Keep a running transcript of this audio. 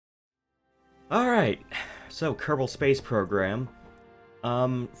Alright, so Kerbal Space Program.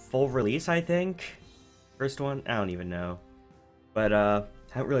 Full release, I think? First one? I don't even know. But,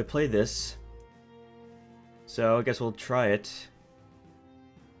 haven't really played this. So, I guess we'll try it.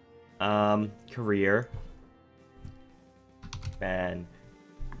 Career. Man.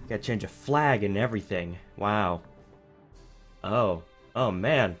 Gotta change a flag and everything. Wow. Oh. Oh,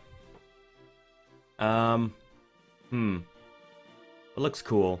 man. It looks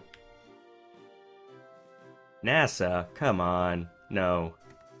cool. NASA, come on. No.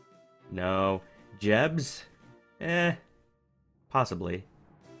 No. Jebs? Possibly.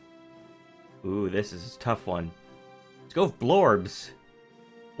 Ooh, this is a tough one. Let's go with Blorbs.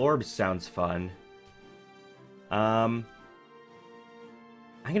 Blorbs sounds fun. I'm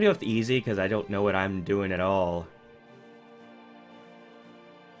gonna go with easy because I don't know what I'm doing at all.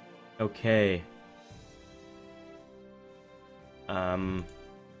 Okay.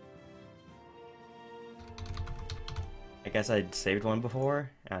 I guess I'd saved one before?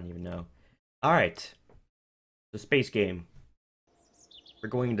 I don't even know. Alright. The space game. We're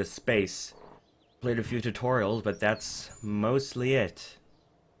going into space. Played a few tutorials, but that's mostly it.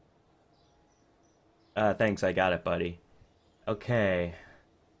 Thanks, I got it, buddy. Okay.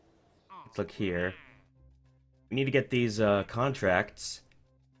 Let's look here. We need to get these, contracts.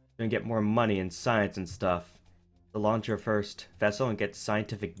 We're gonna get more money and science and stuff. To launch our first vessel and get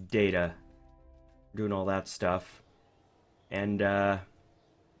scientific data. We're doing all that stuff. And, there's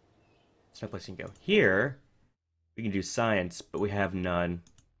no place you can go. Here, we can do science, but we have none.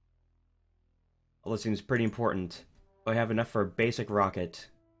 All this seems pretty important. But I have enough for a basic rocket,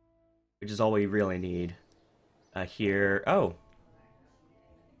 which is all we really need. Here, oh!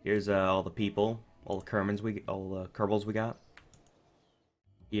 Here's, all the people, all the Kerbals we got.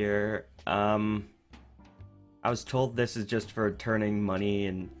 Here, I was told this is just for turning money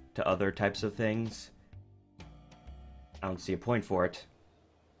into other types of things. I don't see a point for it.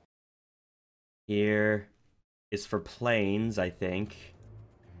 Here is for planes, I think.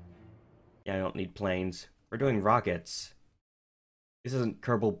 Yeah, I don't need planes. We're doing rockets. This isn't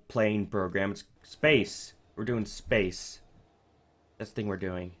Kerbal plane program, it's space. We're doing space. That's the thing we're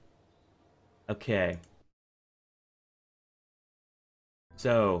doing. Okay.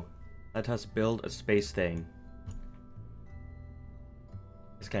 So, let us build a space thing.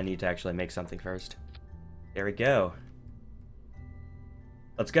 Just kinda need to actually make something first. There we go.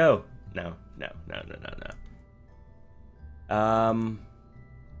 Let's go! No.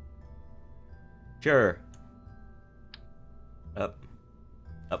 Sure.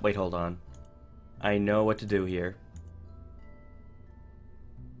 Wait, hold on. I know what to do here.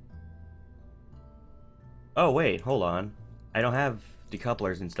 Oh, wait, hold on. I don't have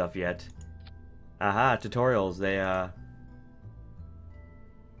decouplers and stuff yet. Aha, tutorials,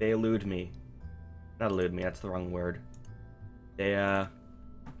 they elude me. Not elude me, that's the wrong word. They,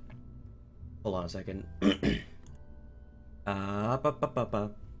 hold on a second.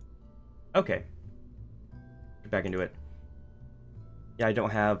 Okay. Get back into it. Yeah, I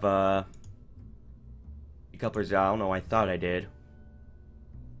don't have, decouplers. I don't know, I thought I did.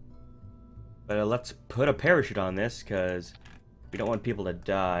 But let's put a parachute on this, because we don't want people to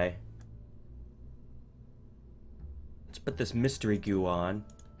die. Let's put this mystery goo on,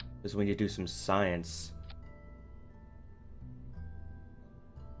 because we need to do some science.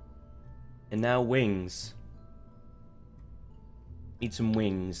 And now wings. Need some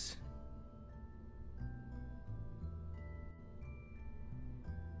wings.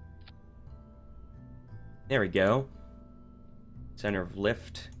 There we go. Center of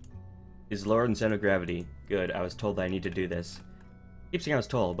lift is lower than center of gravity. Good, I was told that I need to do this. Keep saying I was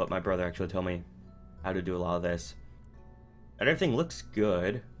told, but my brother actually told me how to do a lot of this. And everything looks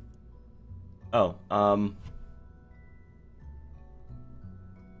good. Oh,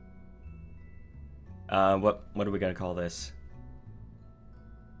 what are we gonna call this?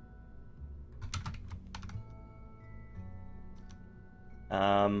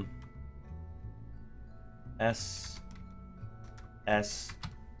 S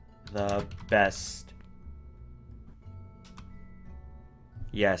the best.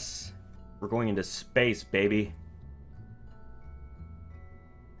 Yes. We're going into space, baby.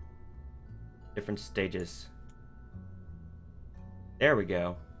 Different stages. There we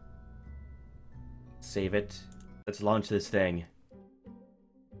go. Save it. Let's launch this thing.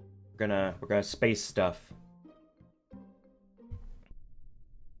 We're gonna space stuff.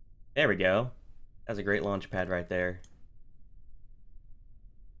 There we go. That's a great launch pad right there.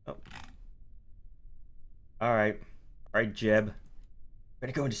 Oh. Alright. Alright, Jeb. We're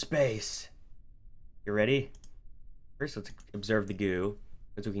gonna go into space. You ready? First, let's observe the goo.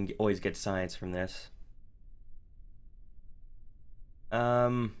 Because we can always get science from this.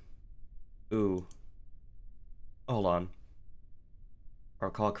 Ooh. Hold on. If I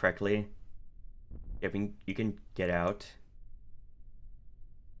recall correctly. You can get out.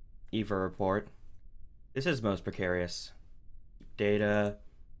 EVA report. This is most precarious. Data.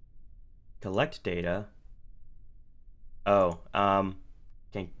 Collect data. Oh,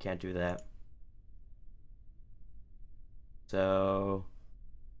 can't do that. So,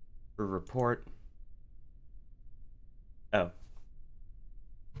 for report. Oh.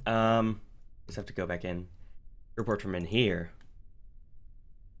 Just have to go back in. Report from in here.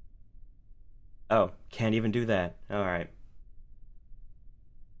 Oh, can't even do that. Alright.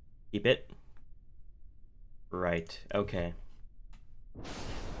 Keep it. Right, okay.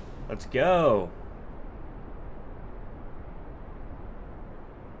 Let's go!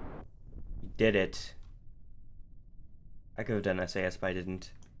 You did it. I could have done SAS, but I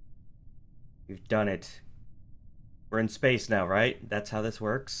didn't. You've done it. We're in space now, right? That's how this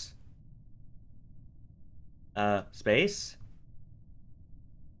works? Space?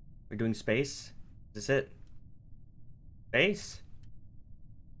 We're doing space? Is this it? Space?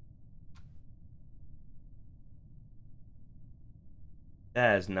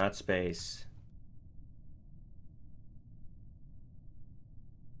 That is not space.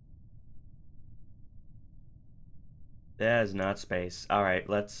 That is not space. Alright,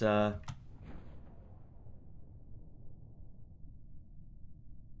 let's, Nope.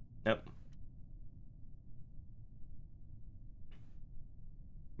 Come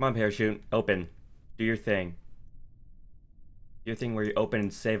on, parachute. Open. Do your thing. Do your thing where you open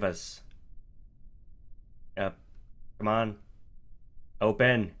and save us. Yep. Come on.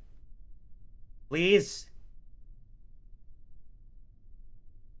 Open. Please.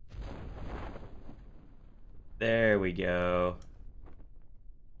 There we go.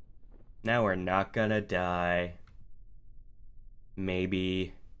 Now we're not gonna die.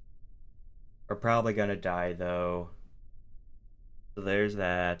 Maybe. We're probably gonna die, though. So there's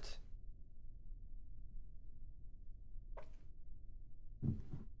that.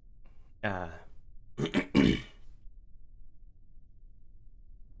 Oh,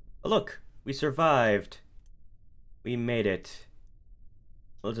 look! We survived! We made it.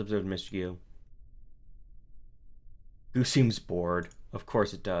 Let's observe Mr. Gu. Gu seems bored. Of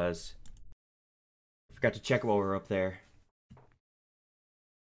course it does. I forgot to check while we were up there.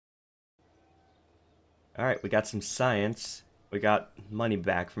 Alright, we got some science. We got money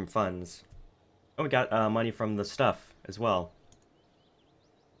back from funds. Oh, we got money from the stuff as well.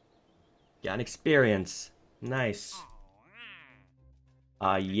 Got an experience. Nice.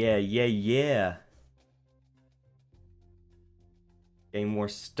 Yeah. Getting more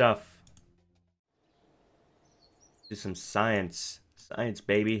stuff. Do some science. Science,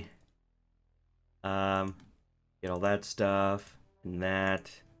 baby. Get all that stuff. And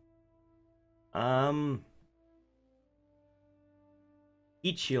that.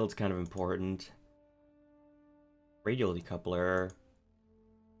 Heat shield's kind of important. Radial decoupler.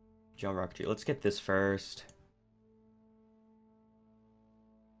 John rocketry. Let's get this first.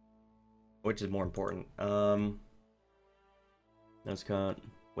 Which is more important? Let's got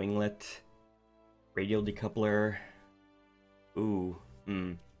winglet. Radial decoupler. Ooh.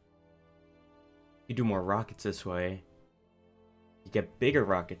 You do more rockets this way. You get bigger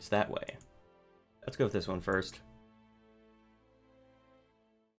rockets that way. Let's go with this one first.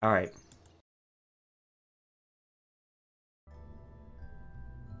 Alright.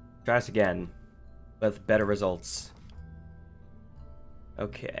 Try this again. With better results.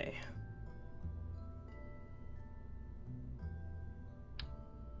 Okay.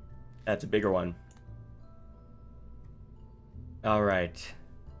 That's a bigger one. Alright.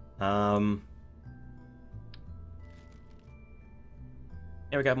 Yeah,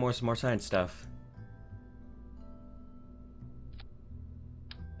 we got some more science stuff.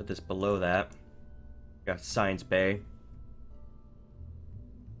 Put this below that. Got science bay.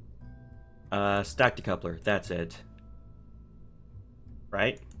 Stack decoupler, that's it.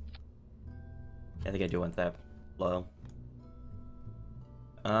 Right? I think I do want that low.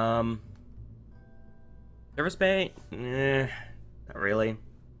 Service bay? Not really.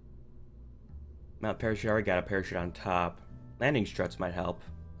 Mount parachute, I already got a parachute on top. Landing struts might help.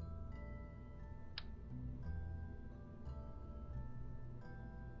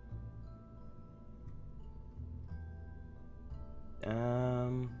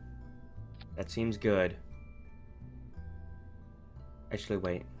 That seems good. Actually,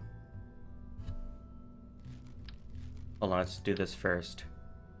 wait. Hold on, let's do this first.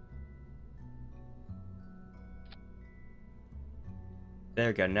 There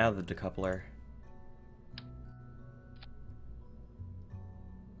we go, now the decoupler.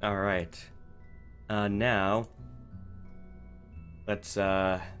 Alright. Now... let's,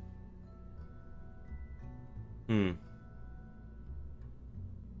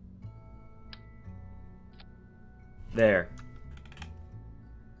 There.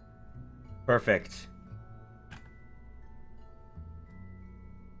 Perfect.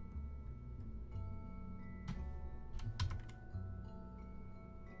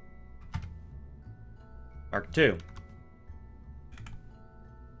 Mark 2.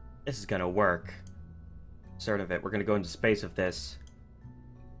 This is gonna work. Sort of it. We're gonna go into space with this.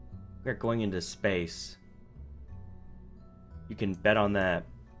 We're going into space. You can bet on that.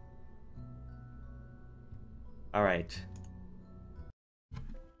 Alright.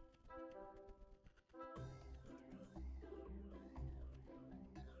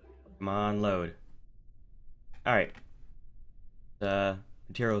 Come on, load. Alright. The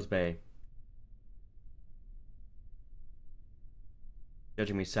materials bay.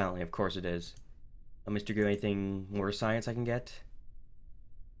 Judging me silently, of course it is. Mr. Goo, anything more science I can get?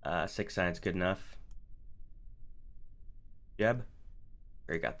 6 science, good enough. Jeb?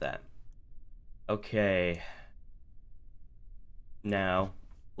 Already got that. Okay. Now,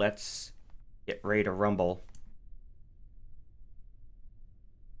 let's get ready to rumble.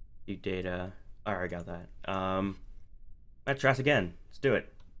 View data. Alright, got that. Let's try this again. Let's do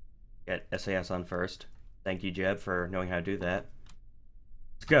it. Get SAS on first. Thank you, Jeb, for knowing how to do that.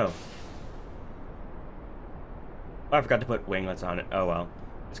 Let's go. Oh, I forgot to put winglets on it. Oh well.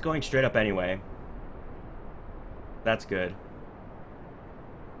 It's going straight up anyway. That's good.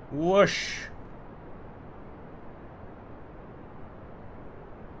 Whoosh!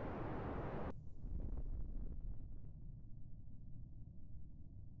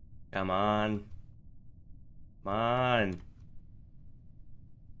 Come on. Come on.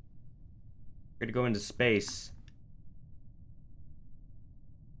 We're gonna go into space.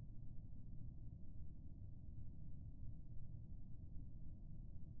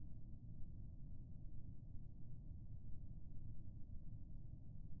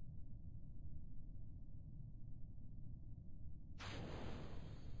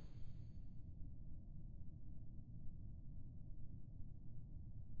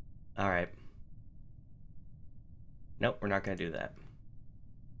 Alright. Nope, we're not gonna do that.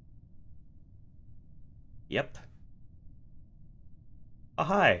 Yep. Oh,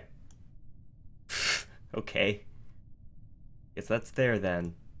 hi. Okay. Guess that's there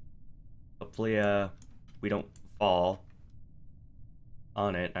then. Hopefully, we don't fall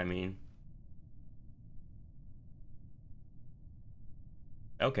on it, I mean.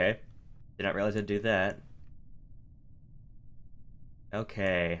 Okay. Did not realize I'd do that.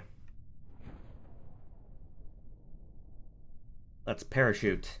 Okay. Let's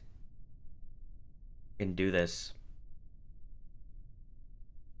parachute. And do this.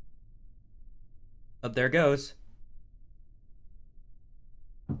 Up there it goes.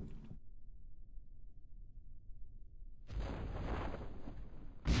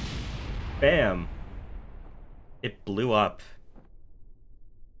 Bam! It blew up.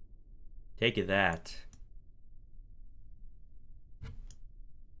 Take that.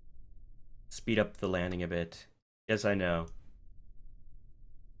 Speed up the landing a bit. Yes, I know.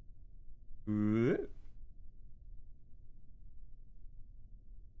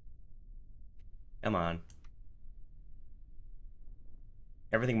 Come on.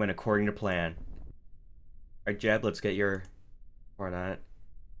 Everything went according to plan. Alright, Jeb, let's get your report on it.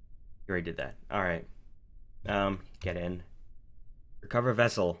 You already did that. Alright. Get in. Recover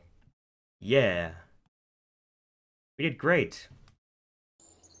vessel. Yeah. We did great.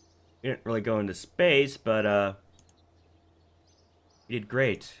 We didn't really go into space, but, we did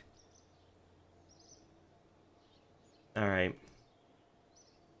great. Alright.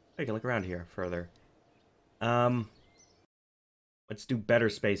 I can look around here further. Let's do better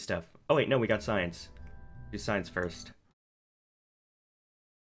space stuff. Oh wait, no, we got science. Do science first.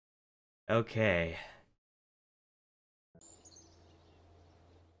 Okay.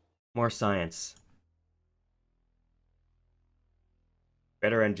 More science.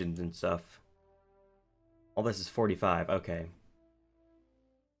 Better engines and stuff. All this is 45, okay.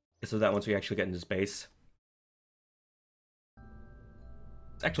 So that once we actually get into space.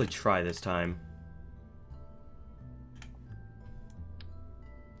 Let's actually try this time.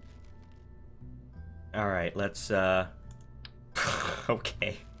 Alright, let's, okay.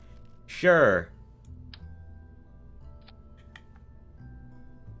 Sure.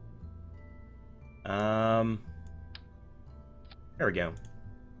 There we go.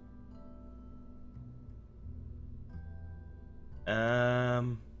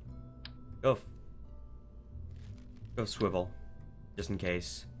 Go, go swivel, just in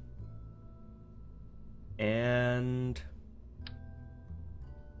case. And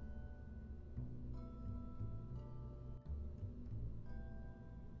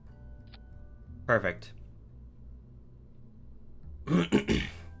perfect.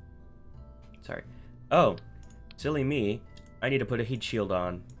 Sorry. Oh, silly me. I need to put a heat shield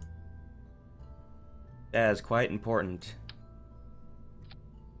on. That is quite important.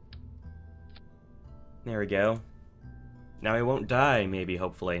 There we go. Now I won't die, maybe,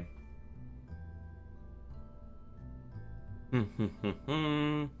 hopefully. What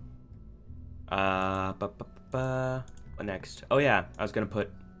next? Oh yeah, I was gonna put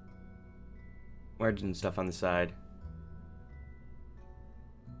words and stuff on the side.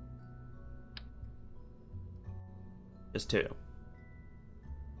 Just two.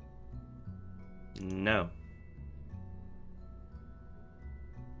 No.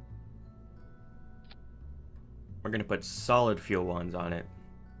 We're gonna put solid fuel ones on it.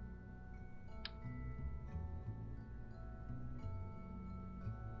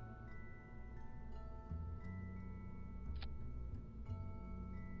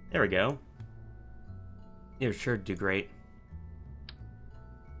 There we go. You're sure to do great.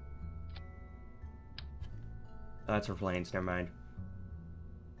 Oh, that's for planes, never mind.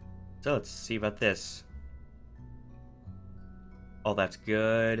 So let's see about this. Oh, that's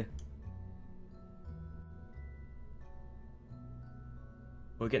good.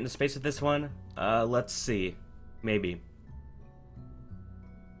 Will we get into space with this one? Let's see. Maybe.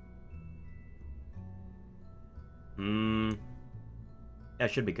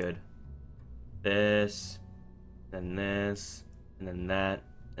 That should be good. This, then this, and then that,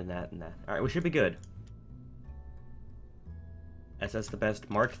 and that, and that. Alright, we should be good. SS the best.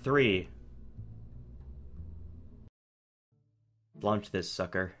 Mark III. Launch this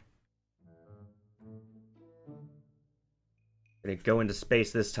sucker. Gonna go into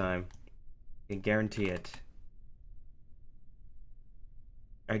space this time. I can guarantee it.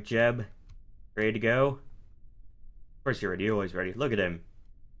 Alright, Jeb. Ready to go? Of course you're ready. You're always ready. Look at him.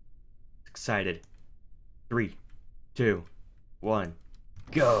 Excited. 3, 2, 1.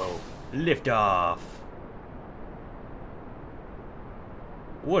 Go! Lift off!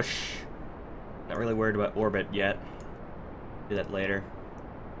 Whoosh! Not really worried about orbit yet. Do that later.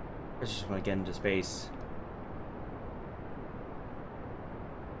 I just want to get into space.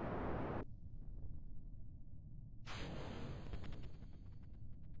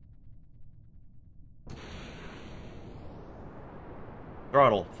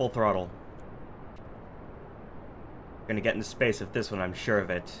 Throttle, full throttle. Gonna get into space with this one, I'm sure of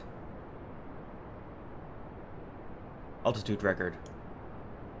it. Altitude record.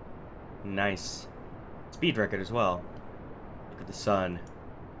 Nice. Speed record as well. Look at the sun.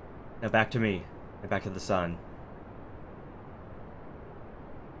 Now back to me. Now back to the sun.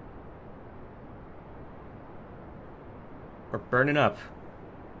 We're burning up.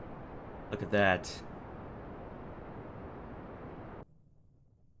 Look at that.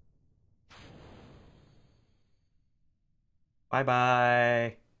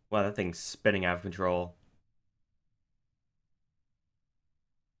 Bye-bye. Wow, that thing's spinning out of control.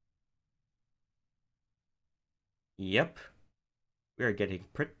 Yep. We are getting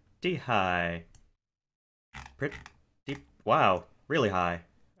pretty high. Pretty... Wow, really high.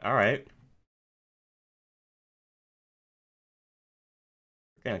 Alright.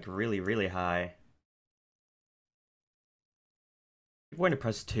 We're getting like really, really high. We're going to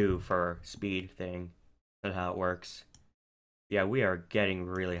press 2 for speed thing. That's how it works. Yeah, we are getting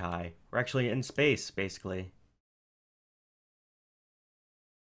really high. We're actually in space, basically.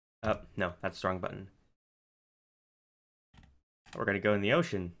 Oh, no, that's the wrong button. We're gonna go in the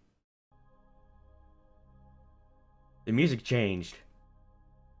ocean. The music changed.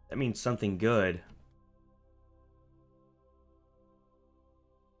 That means something good.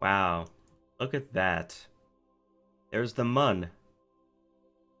 Wow. Look at that. There's the mun.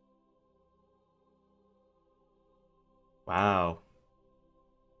 Wow.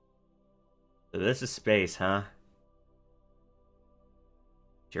 So this is space, huh?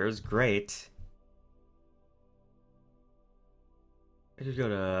 Sure is great. I should go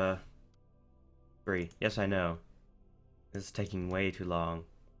to 3. Yes, I know. This is taking way too long.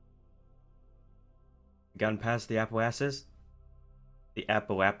 Gotten past the apoapsis? The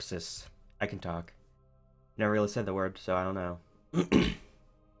apoapsis. I can talk. Never really said the word, so I don't know.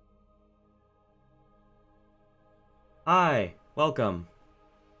 Hi, welcome.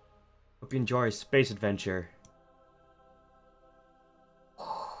 Hope you enjoy space adventure.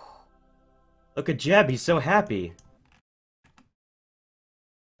 Look at Jeb, he's so happy.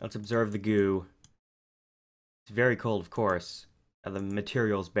 Let's observe the goo. It's very cold, of course. At the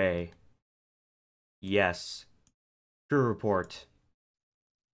materials bay. Yes. Crew report.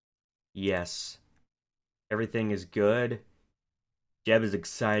 Yes. Everything is good. Jeb is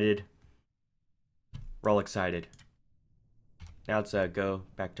excited. We're all excited. Now let's go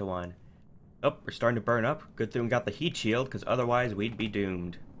back to 1. Oh, we're starting to burn up. Good thing we got the heat shield, because otherwise we'd be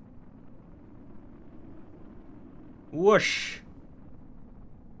doomed. Whoosh!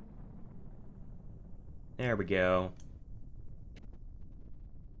 There we go.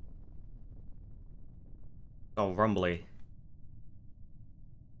 Oh, rumbly.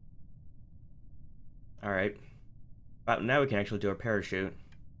 Alright. About now we can actually do our parachute.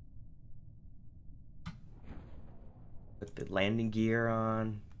 Put the landing gear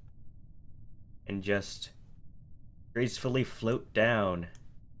on. And just gracefully float down.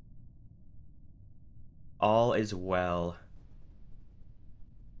 All is well.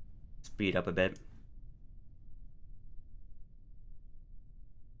 Speed up a bit.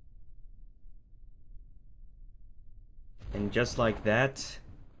 And just like that,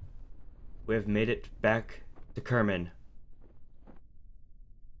 we've made it back to Kerman.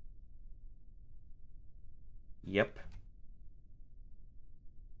 Yep.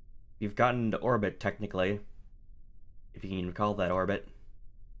 You've gotten to orbit, technically. If you can recall that orbit.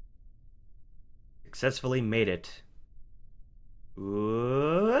 Successfully made it.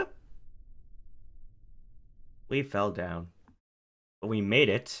 Whoop. We fell down. But we made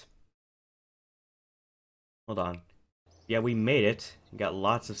it. Hold on. Yeah, we made it. We got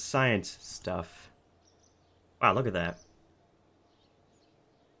lots of science stuff. Wow, look at that.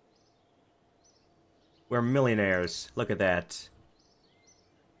 We're millionaires. Look at that.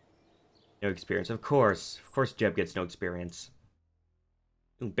 No experience. Of course. Of course Jeb gets no experience.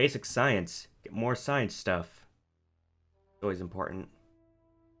 Ooh, basic science. Get more science stuff. Always important.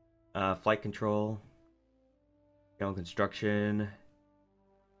 Flight control. Construction.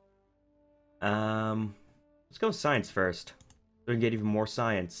 Let's go with science first. So we can get even more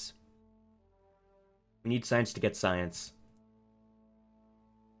science. We need science to get science.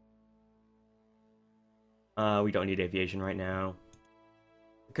 We don't need aviation right now.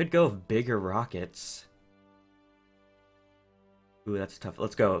 We could go with bigger rockets. Ooh, that's tough.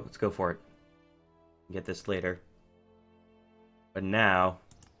 Let's go. Let's go for it. Get this later. But now...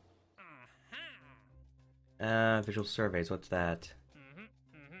 visual surveys. What's that?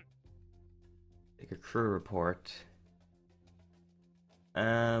 Take a crew report.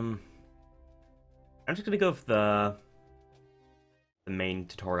 I'm just gonna go with the main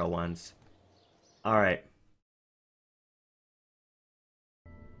tutorial ones. Alright.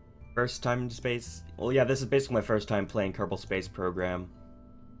 First time in space. Well, yeah, this is basically my first time playing Kerbal Space Program.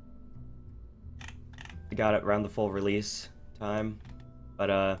 I got it around the full release time.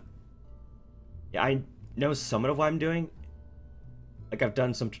 But, yeah, I know somewhat of what I'm doing. Like, I've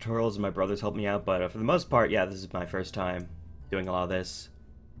done some tutorials and my brother's helped me out, but for the most part, yeah, this is my first time doing a lot of this.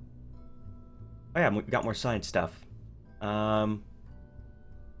 Oh yeah, we got more science stuff. Got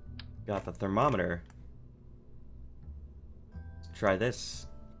the thermometer. Let's try this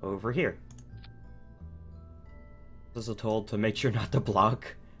over here. Also told to make sure not to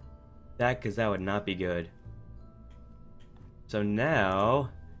block that, because that would not be good. So now...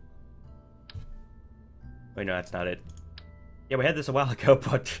 Wait, no, that's not it. Yeah, we had this a while ago,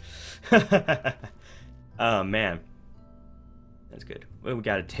 but... Oh, man. That's good. Well, we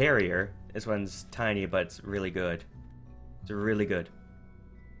got a terrier. This one's tiny, but it's really good. It's really good.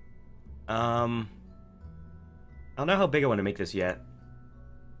 I don't know how big I want to make this yet.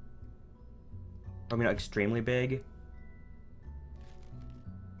 Probably not extremely big.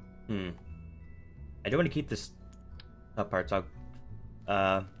 I do want to keep this top part, so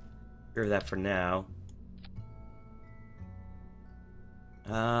I'll get rid of that for now.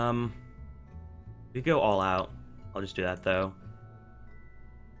 We go all out. I'll just do that though.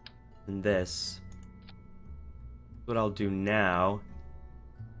 And this. What I'll do now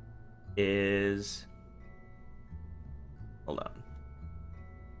is... Hold on.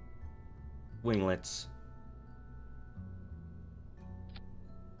 Winglets.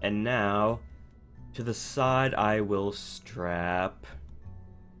 And now, to the side I will strap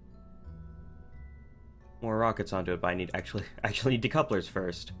more rockets onto it, but I need actually need decouplers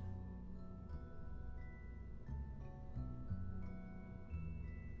first.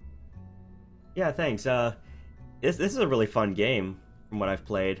 Yeah, thanks. This is a really fun game from what I've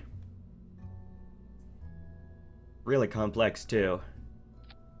played. Really complex too.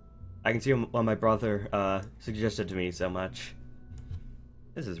 I can see why my brother suggested to me so much.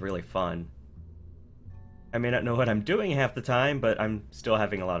 This is really fun. I may not know what I'm doing half the time, but I'm still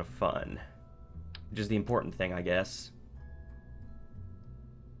having a lot of fun. Which is the important thing, I guess.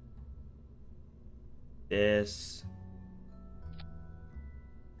 This...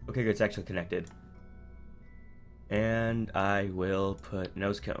 Okay, good, it's actually connected. And I will put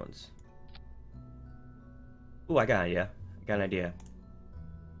nose cones. Ooh, I got an idea.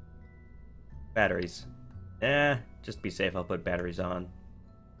 Batteries. Just to be safe, I'll put batteries on.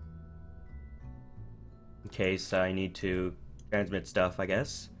 In case I need to transmit stuff, I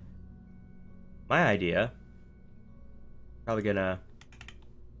guess. My idea, probably gonna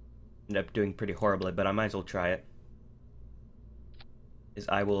end up doing pretty horribly, but I might as well try it, is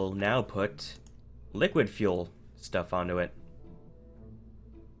I will now put liquid fuel stuff onto it.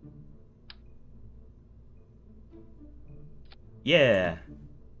 Yeah!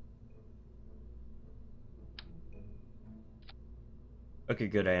 Okay,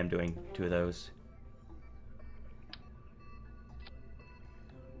 good, I am doing 2 of those.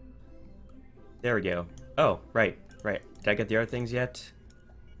 There we go. Oh, right. Did I get the other things yet?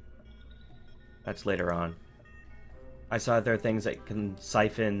 That's later on. I saw there are things that can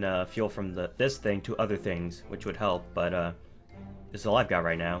siphon fuel from this thing to other things, which would help, but this is all I've got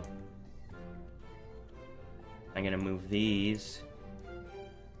right now. I'm gonna move these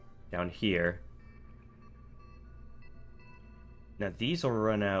down here. Now these will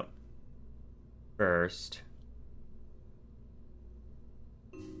run out first.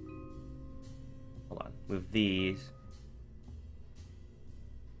 Hold on. Move these.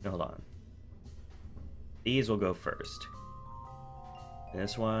 No, hold on. These will go first.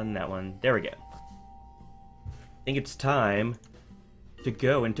 This one, that one. There we go. I think it's time to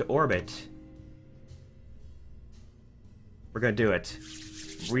go into orbit. We're gonna do it.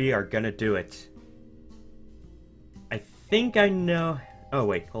 We are gonna do it. I think I know... Oh,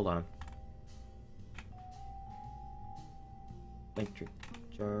 wait, hold on. Electric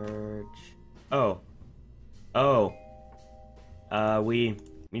charge... Oh. We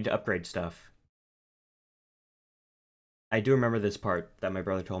need to upgrade stuff. I do remember this part that my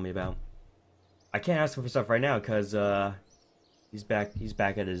brother told me about. I can't ask him for stuff right now because he's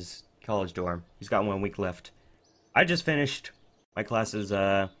back at his college dorm. He's got 1 week left. I just finished my classes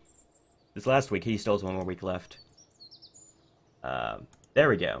this last week. He still has 1 more week left. There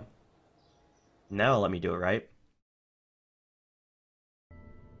we go. Now let me do it right.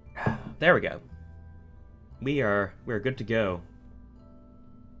 There we go. We're good to go.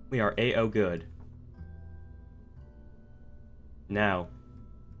 We are A-O good. Now.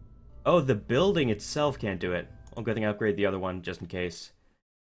 Oh, the building itself can't do it. Well, good thing I upgraded the other one just in case.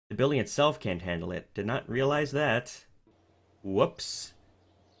 The building itself can't handle it. Did not realize that. Whoops.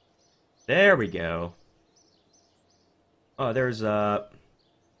 There we go. Oh, there's one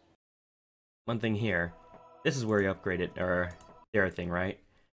thing here. This is where you upgrade it, or the other thing, right?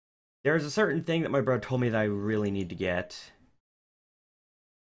 There's a certain thing that my brother told me that I really need to get.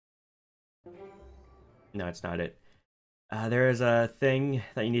 No, it's not it. There is a thing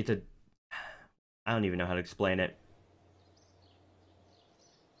that you need to... I don't even know how to explain it.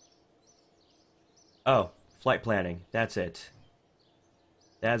 Oh, flight planning. That's it.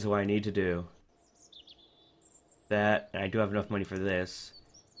 That's what I need to do. That, and I do have enough money for this.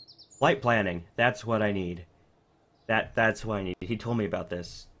 Flight planning. That's what I need. That's what I need. He told me about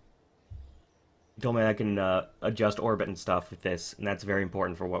this. He told me I can adjust orbit and stuff with this, and that's very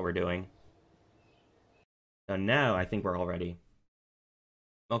important for what we're doing. So now I think we're all ready.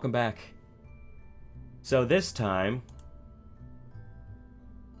 Welcome back. So this time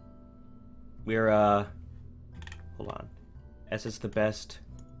we're hold on. SS the best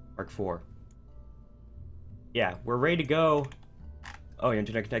Mark IV. Yeah, we're ready to go. Oh, your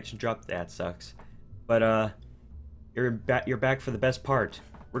internet connection dropped. That sucks. But you're back for the best part.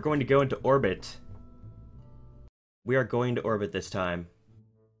 We're going to go into orbit. We are going to orbit this time.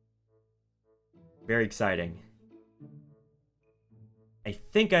 Very exciting. I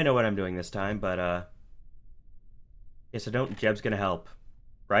think I know what I'm doing this time, but yes, I don't. Jeb's gonna help,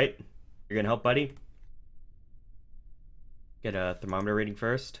 right? You're gonna help, buddy? Get a thermometer reading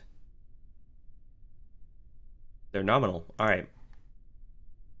first. They're nominal. Alright.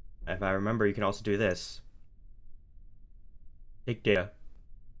 If I remember, you can also do this. Take data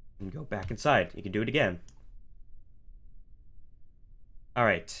and go back inside. You can do it again.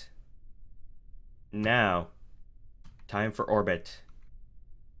 Alright. Now, time for orbit.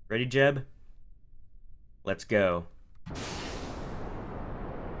 Ready, Jeb? Let's go.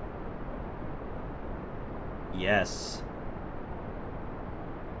 Yes.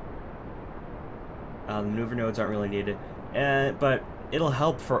 The maneuver nodes aren't really needed, but it'll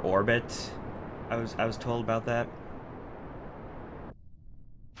help for orbit. I was told about that.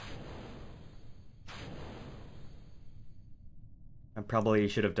 I probably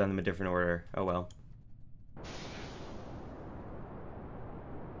should have done them in a different order. Oh well.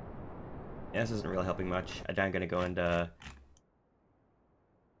 Yeah, this isn't really helping much. I'm gonna go into...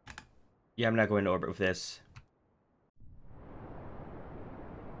 Yeah, I'm not going to orbit with this.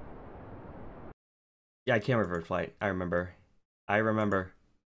 Yeah, I can't revert flight. I remember. I remember.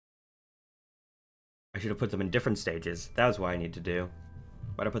 I should have put them in different stages. That was what I need to do.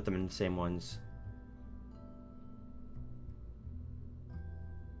 Why'd I put them in the same ones?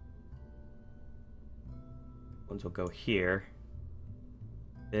 Ones will go here.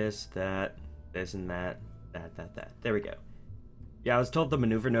 This, that, this, and that. That. There we go. Yeah, I was told the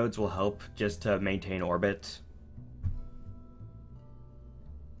maneuver nodes will help just to maintain orbit.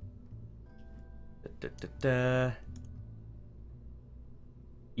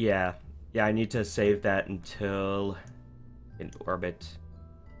 Yeah. Yeah, I need to save that until in orbit.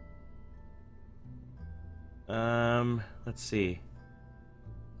 Let's see.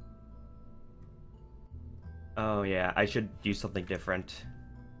 Oh yeah, I should use something different.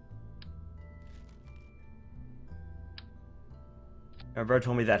 Remember,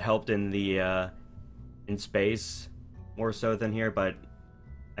 told me that helped in the in space more so than here, but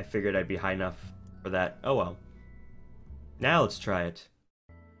I figured I'd be high enough for that. Oh well. Now let's try it.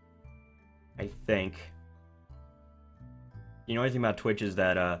 I think. You know, anything about Twitch is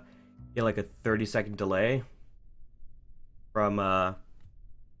that you get like a 30-second delay from the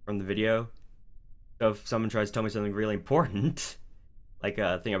video. So if someone tries to tell me something really important, like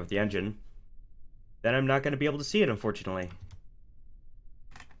a thing about the engine, then I'm not going to be able to see it, unfortunately.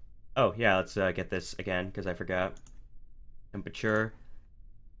 Oh, yeah, let's get this again, because I forgot. Temperature.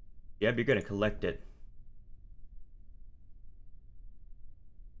 Yep, you're going to collect it.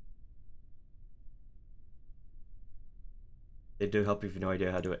 They do help you if you have no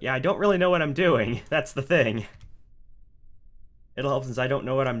idea how to do it. Yeah, I don't really know what I'm doing. That's the thing. It'll help since I don't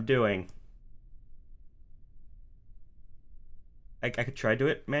know what I'm doing. I could try to do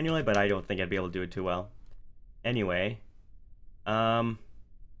it manually, but I don't think I'd be able to do it too well. Anyway. Dang,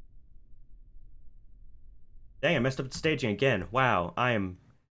 I messed up the staging again. Wow, I'm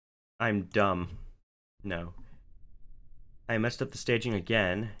dumb. No. I messed up the staging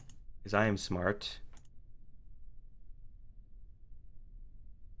again, because I am smart.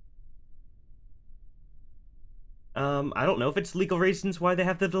 I don't know if it's legal reasons why they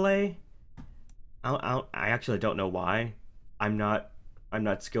have the delay. I actually don't know why. I'm not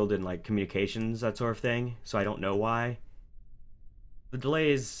skilled in like communications, that sort of thing, so I don't know why. The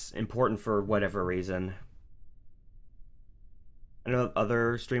delay is important for whatever reason. I know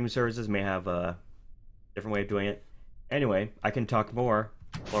other streaming services may have a different way of doing it. Anyway, I can talk more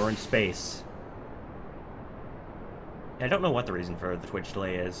while we're in space. I don't know what the reason for the Twitch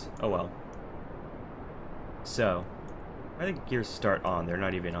delay is. Oh well. So, I think gears start on. They're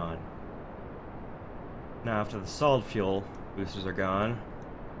not even on. Now, after the solid fuel boosters are gone.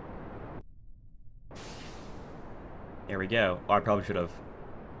 There we go. Oh, I probably should have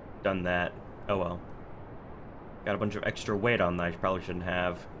done that. Oh well. Got a bunch of extra weight on that I probably shouldn't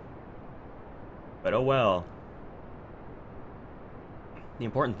have. But oh well. The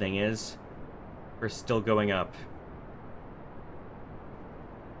important thing is, we're still going up.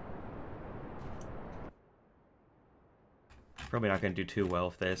 Probably not going to do too well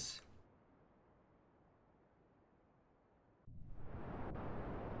with this.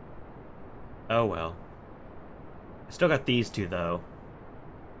 Oh well. I still got these two though,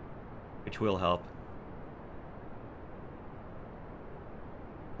 which will help.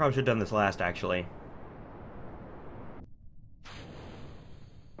 Probably should have done this last, actually.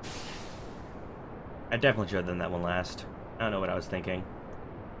 I definitely should have done that one last. I don't know what I was thinking.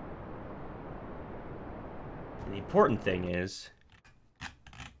 And the important thing is...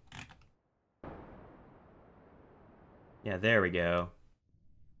 Yeah, there we go.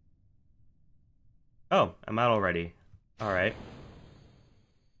 Oh, I'm out already. Alright.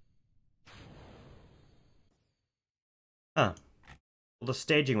 Huh. Well, the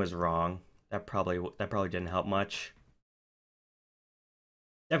staging was wrong. That probably didn't help much.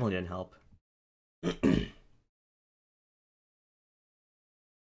 Definitely didn't help.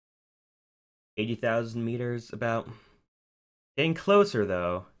 80,000 meters, about. Getting closer,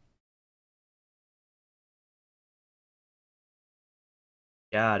 though.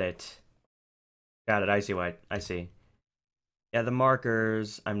 Got it. Got it, I see why. I see. Yeah, the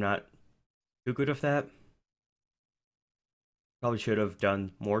markers, I'm not too good with that. Probably should have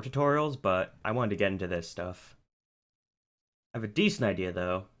done more tutorials, but I wanted to get into this stuff. I have a decent idea,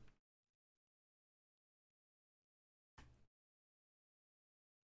 though.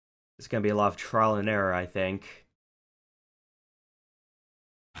 It's gonna be a lot of trial and error, I think.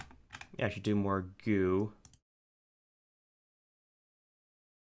 Yeah, I should do more goo.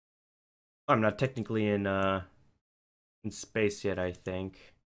 I'm not technically in space yet, I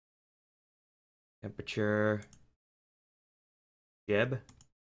think. Temperature. Gib.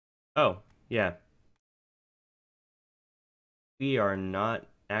 Oh, yeah. We are not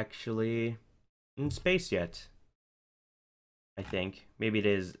actually in space yet. I think. Maybe it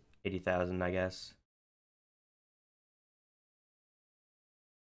is 80,000, I guess.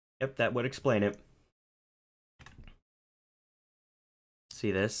 Yep, that would explain it.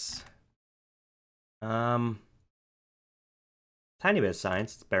 See this. Tiny bit of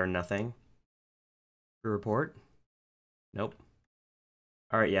science. It's better than nothing. Report. Nope.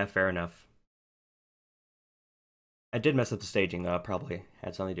 Alright, yeah, fair enough. I did mess up the staging, though. Probably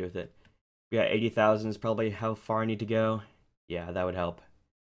had something to do with it. Yeah, 80,000 is probably how far I need to go. Yeah, that would help.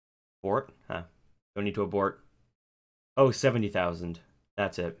 Abort? Huh. Don't need to abort. Oh, 70,000.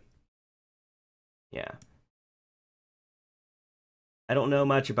 That's it. Yeah. I don't know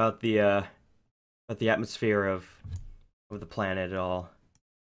much about the atmosphere of the planet at all.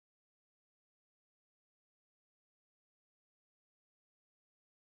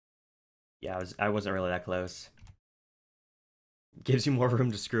 Yeah, I wasn't really that close. Gives you more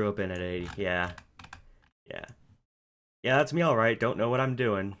room to screw up in at 80. Yeah. Yeah. Yeah, that's me alright. Don't know what I'm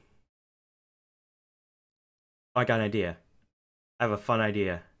doing. Oh, I got an idea. I have a fun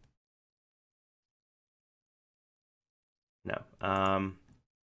idea. No.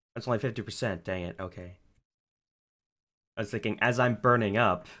 That's only 50%. Dang it. Okay. I was thinking, as I'm burning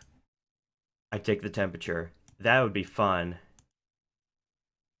up, I take the temperature. That would be fun.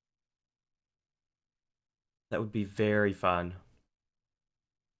 That would be very fun.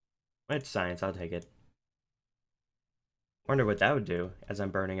 It's science, I'll take it. Wonder what that would do as I'm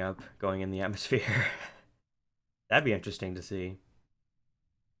burning up, going in the atmosphere. That'd be interesting to see.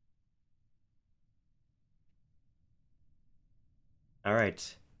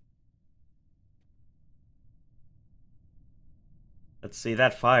 Alright. Let's see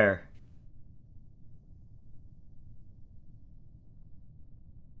that fire.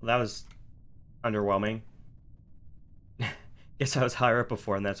 Well, that was underwhelming. Guess I was higher up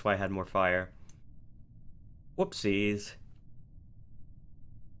before and that's why I had more fire. Whoopsies.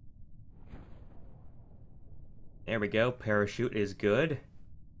 There we go. Parachute is good.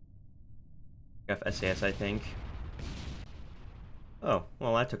 SAS, I think. Oh,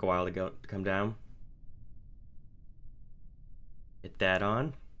 well, that took a while to come down. Get that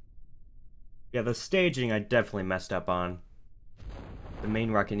on. Yeah, the staging I definitely messed up on. The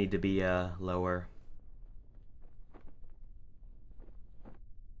main rocket need to be lower.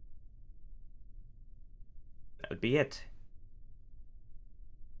 That would be it.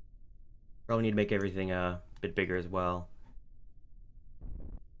 Probably need to make everything a bit bigger as well.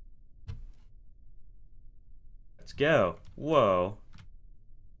 Let's go. Whoa.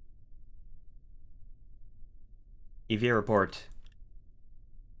 EVA report.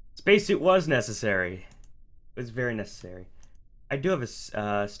 Spacesuit was necessary. It was very necessary. I do have a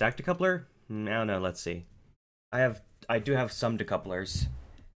stack decoupler. I don't know. Let's see. I do have some decouplers.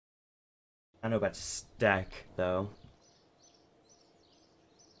 I don't know about stack though.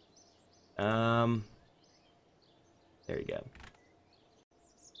 There you go.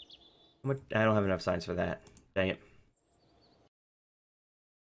 I don't have enough signs for that. Dang it.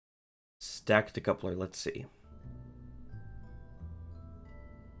 Stack decoupler. Let's see.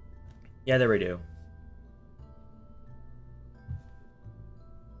 Yeah, there we do.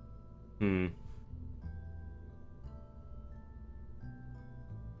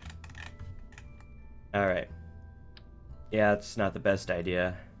 Alright. Yeah, it's not the best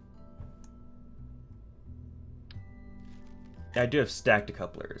idea. I do have stack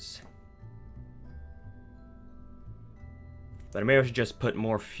decouplers. But maybe I should just put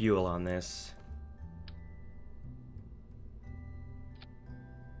more fuel on this.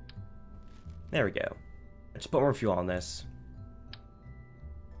 There we go. Let's put more fuel on this.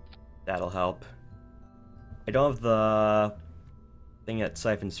 That'll help. I don't have the thing that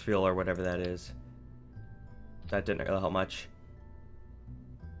siphons fuel or whatever that is. That didn't really help much.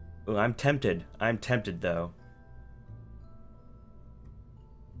 Ooh, I'm tempted. I'm tempted, though.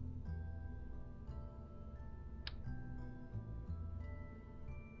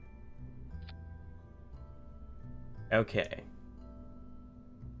 Okay.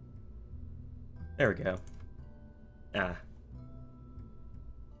 There we go. Ah.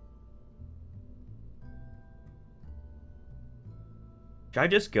 Should I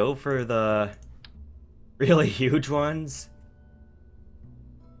just go for the really huge ones?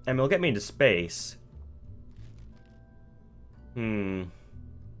 I mean, it'll get me into space. I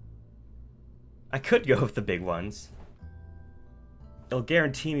could go with the big ones. It'll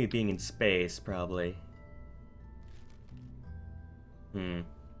guarantee me being in space, probably. I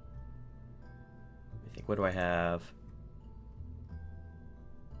think, what do I have?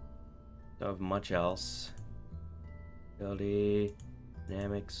 Don't have much else. Ability,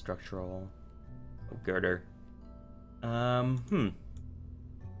 dynamic, structural, girder.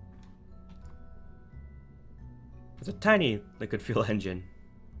 It's a tiny liquid fuel engine.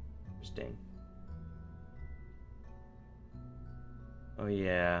 Interesting. Oh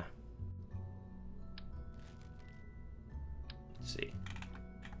yeah. Let's see.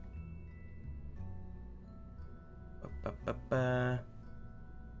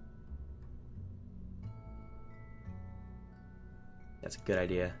 That's a good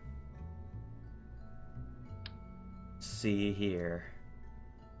idea. Let's see here.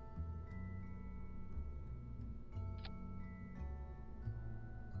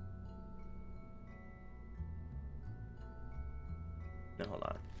 No, hold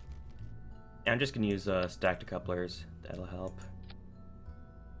on. I'm just gonna use stacked couplers. That'll help.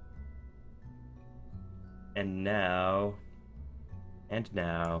 And now. I'm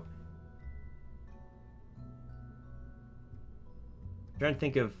trying to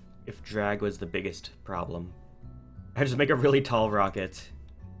think of if drag was the biggest problem. I just make a really tall rocket.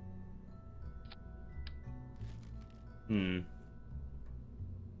 I don't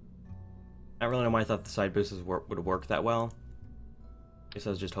really know why I thought the side boosts would work that well. Guess I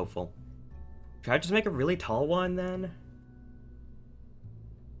was just hopeful. Should I just make a really tall one then?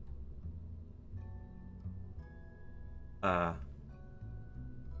 Yeah,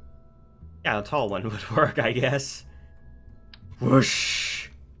 a tall one would work, I guess. Whoosh!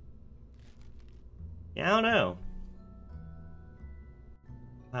 Yeah, I don't know.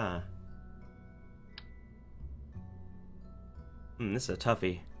 This is a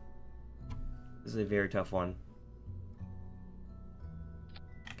toughie. This is a very tough one.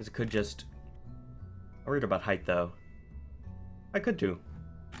 Because it could just... I'm worried about height, though. I could do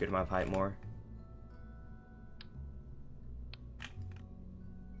a good amount of height more.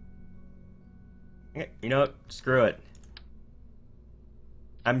 Okay, you know what? Screw it.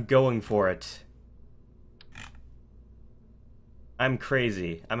 I'm going for it. I'm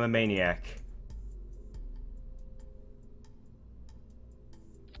crazy. I'm a maniac.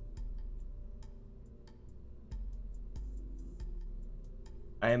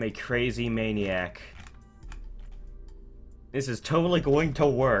 I am a crazy maniac. This is totally going to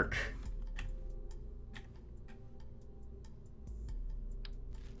work.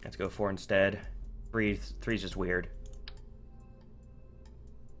 Let's go 4 instead. Three's just weird.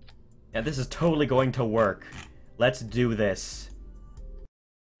 Yeah, this is totally going to work. Let's do this.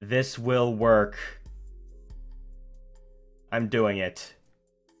 This will work. I'm doing it.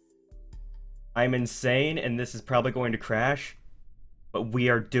 I'm insane, and this is probably going to crash, but we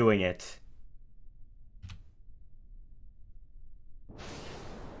are doing it.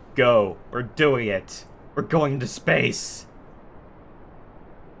 Go. We're doing it. We're going into space.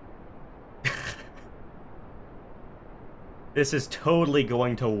 This is totally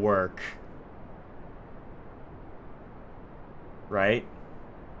going to work. Right?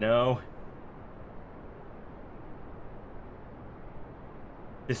 No?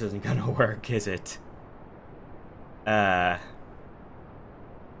 This isn't gonna work, is it?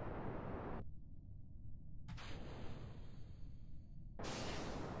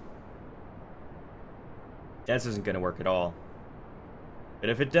 This isn't gonna work at all. But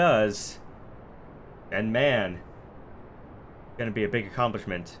if it does, then man, it's gonna be a big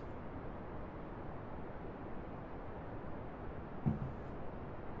accomplishment.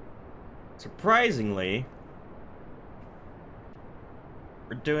 Surprisingly,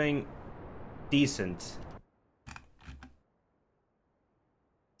 we're doing decent.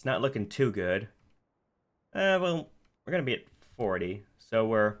 It's not looking too good. Well, we're gonna be at 40, so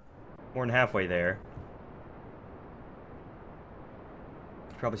we're more than halfway there.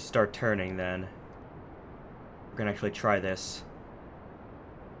 Probably start turning then. We're gonna actually try this.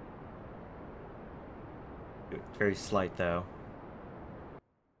 It's very slight though.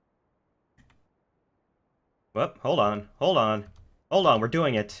 Whoop, hold on, hold on. Hold on, we're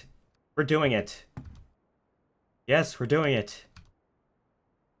doing it. We're doing it. Yes, we're doing it.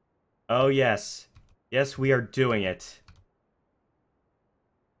 Oh yes. Yes, we are doing it.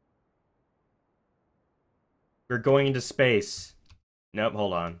 We're going into space. Nope,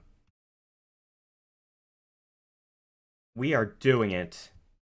 hold on. We are doing it.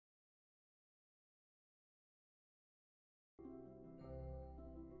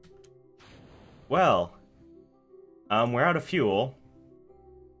 Well, we're out of fuel.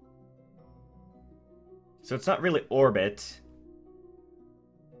 So it's not really orbit.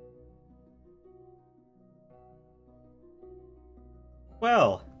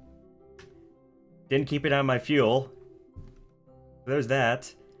 Well, didn't keep it on my fuel. There's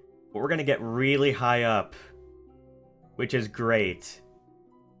that. But we're gonna get really high up, which is great.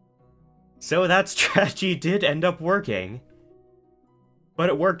 So that strategy did end up working. But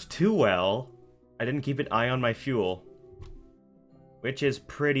it worked too well. I didn't keep an eye on my fuel. Which is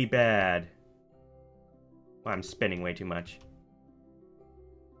pretty bad. Well, I'm spinning way too much.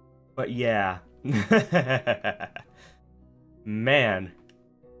 But yeah. Man.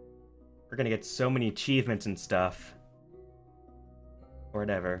 We're gonna get so many achievements and stuff. Or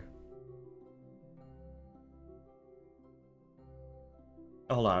whatever.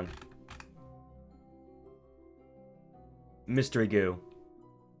 Hold on. Mystery goo.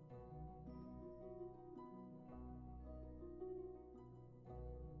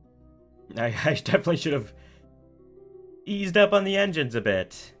 I definitely should have eased up on the engines a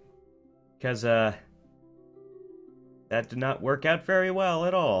bit. Because, that did not work out very well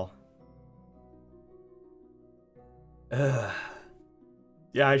at all. Ugh.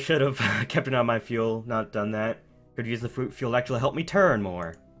 Yeah, I should have kept it on my fuel, not done that. Could use the fuel to actually help me turn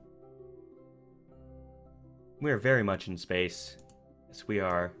more. We are very much in space. Yes, we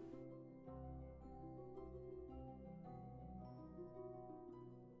are.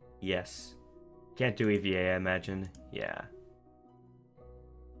 Yes. Can't do EVA, I imagine. Yeah.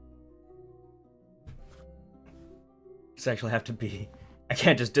 This actually have to be... I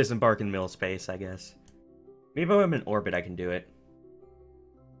can't just disembark in middle space, I guess. Maybe when I'm in orbit I can do it.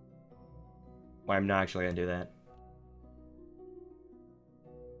 Well, I'm not actually gonna do that.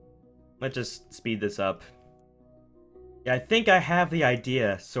 Let's just speed this up. Yeah, I think I have the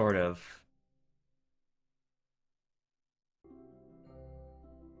idea, sort of.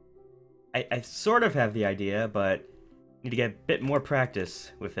 I sort of have the idea, but need to get a bit more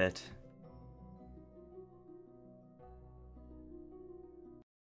practice with it.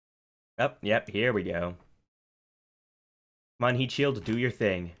 Oh, yep, here we go. Come on, heat shield, do your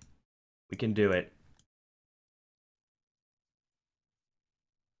thing. We can do it.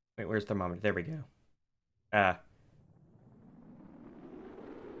 Wait, where's the thermometer? There we go. Oh,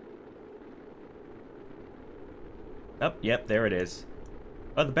 yep, there it is.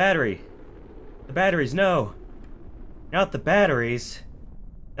 Oh, the battery! The batteries, no! Not the batteries!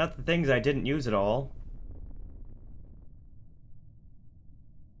 Not the things I didn't use at all.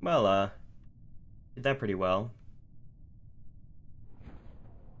 Well, did that pretty well.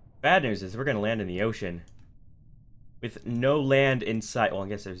 Bad news is we're gonna land in the ocean. With no land in sight. Well, I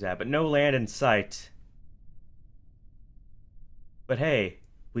guess there's that, but no land in sight. But hey,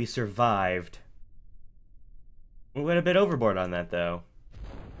 we survived. We went a bit overboard on that, though.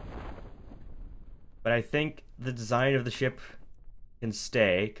 But I think the design of the ship can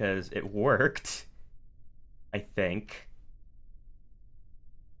stay, because it worked. I think.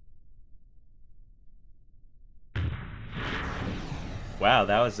 Wow,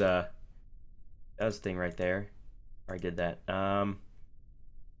 that was a thing right there. I did that.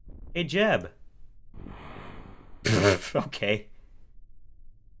 Hey, Jeb. Okay.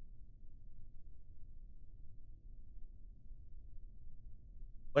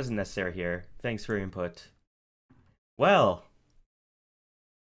 Wasn't necessary here. Thanks for your input. Well,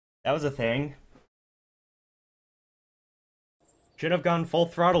 that was a thing. Should have gone full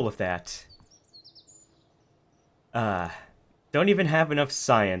throttle with that. Don't even have enough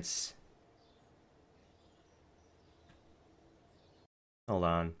science. Hold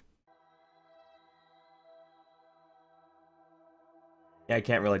on. Yeah, I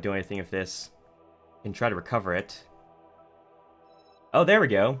can't really do anything with this. I can try to recover it. Oh, there we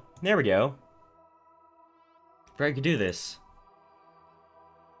go. There we go. I could do this.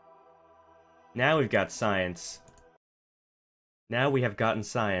 Now we've got science. Now we have gotten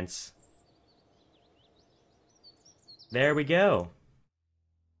science. There we go.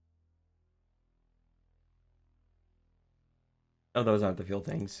 Oh, those aren't the fuel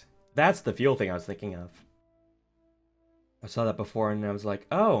things. That's the fuel thing I was thinking of. I saw that before and I was like,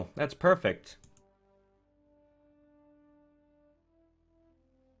 oh, that's perfect.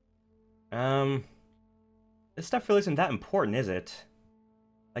 This stuff really isn't that important, is it?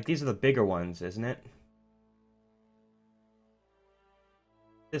 Like, these are the bigger ones, isn't it?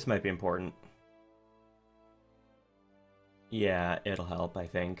 This might be important. Yeah, it'll help, I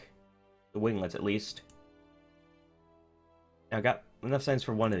think. The winglets, at least. Now, I got enough science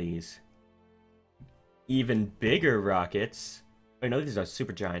for one of these. Even bigger rockets. Wait, no, these are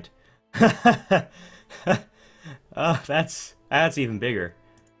super giant. Oh, that's even bigger.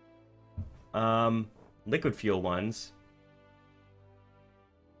 Um, liquid fuel ones,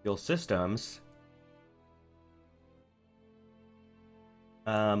 fuel systems,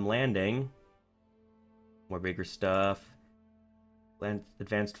 landing, more bigger stuff,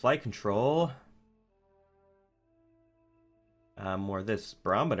 advanced flight control, more of this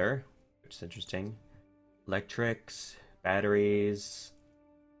barometer, which is interesting, electrics, batteries,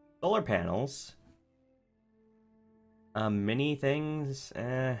 solar panels, mini things.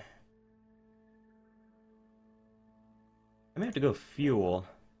 I may have to go fuel.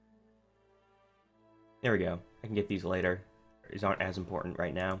 There we go. I can get these later. These aren't as important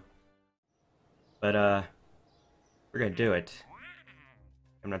right now. But, we're gonna do it.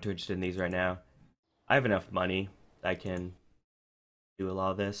 I'm not too interested in these right now. I have enough money that I can do a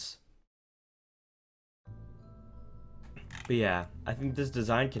lot of this. But yeah, I think this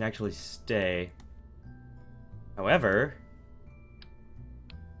design can actually stay. However,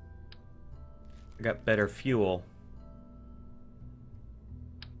 I got better fuel.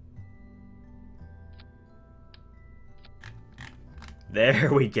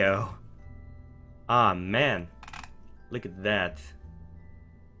 There we go. Ah, man. Look at that.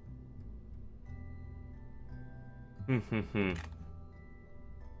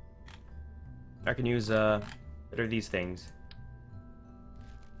 I can use, what are these things?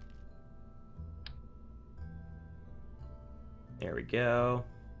 There we go.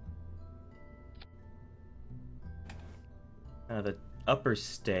 The upper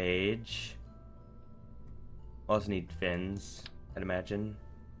stage. Also need fins, I'd imagine.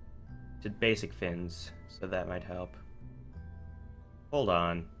 Did basic fins, so that might help. Hold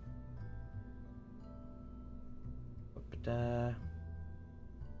on.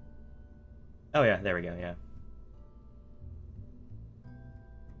 Oh yeah, there we go, yeah.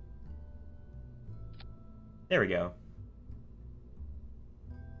 There we go.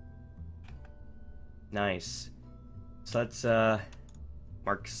 Nice. So let's,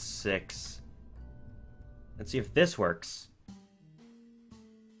 mark 6. Let's see if this works.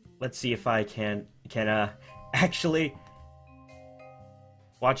 Let's see if I can actually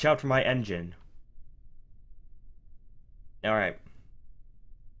watch out for my engine. Alright.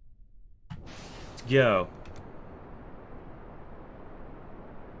 Let's go.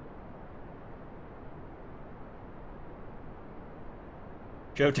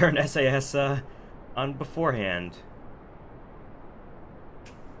 Joe turned SAS on beforehand.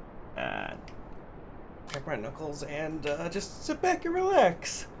 Crack my knuckles and just sit back and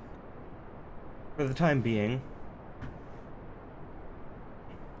relax. For the time being.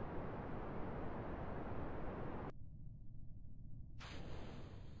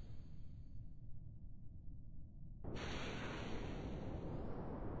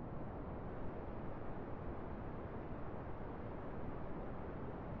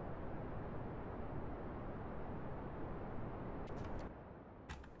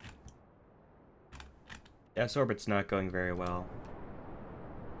 This orbit's not going very well.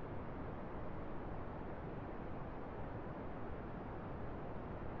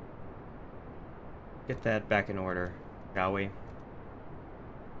 Get that back in order, shall we?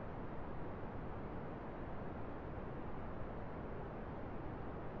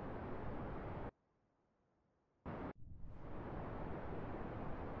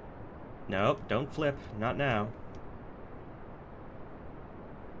 Nope, don't flip. Not now.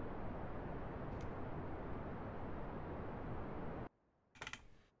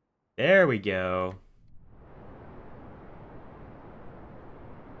 There we go.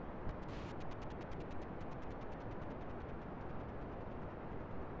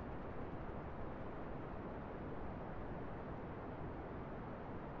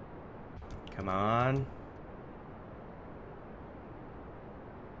 Come on.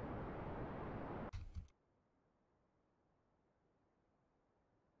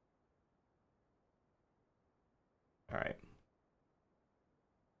 All right.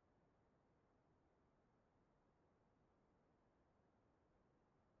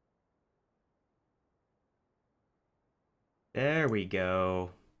 There we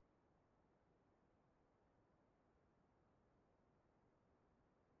go.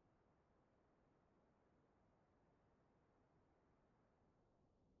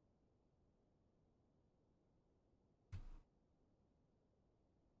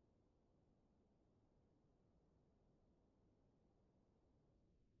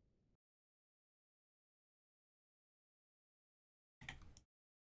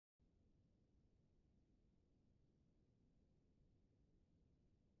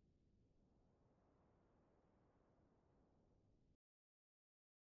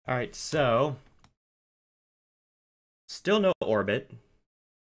 Alright, so... Still no orbit.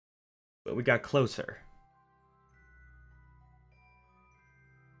 But we got closer.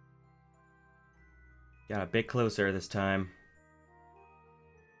 Got a bit closer this time.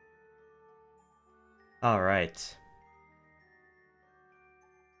 Alright.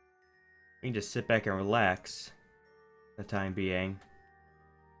 We can just sit back and relax for the time being.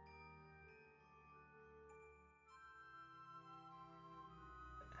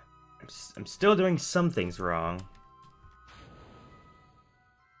 I'm still doing some things wrong.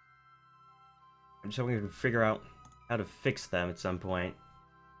 I'm just hoping we can figure out how to fix them at some point.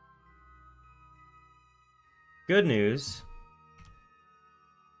 Good news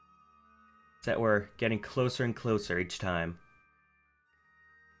is that we're getting closer and closer each time.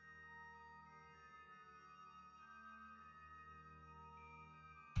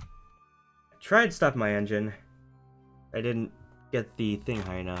 I tried stopping my engine. I didn't get the thing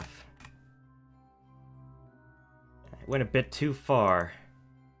high enough. I went a bit too far.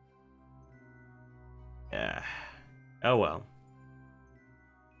 Yeah. Oh well.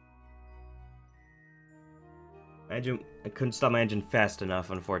 I couldn't stop my engine fast enough,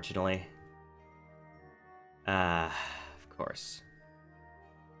 unfortunately. Of course.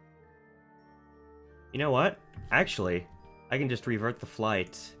 You know what? Actually, I can just revert the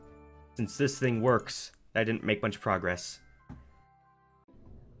flight. Since this thing works, I didn't make much progress.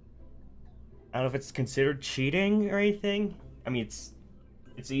 I don't know if it's considered cheating or anything. I mean,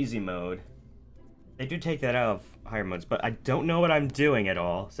 it's easy mode. They do take that out of higher modes, but I don't know what I'm doing at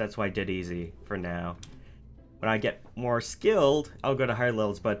all, so that's why I did easy for now. When I get more skilled, I'll go to higher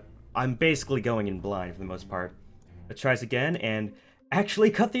levels, but I'm basically going in blind for the most part. Let's try this again, and actually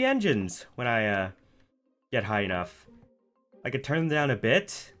cut the engines when I get high enough. I could turn them down a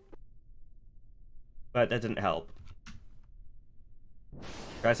bit, but that didn't help.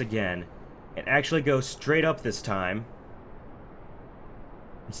 Try this again, and actually go straight up this time,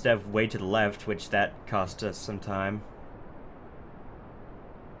 instead of way to the left, which that cost us some time.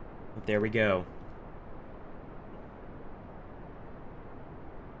 But there we go.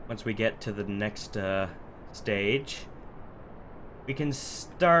 Once we get to the next stage, we can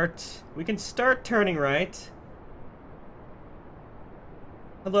start turning right.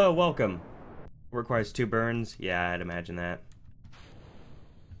 Hello, welcome. Requires 2 burns. Yeah, I'd imagine that.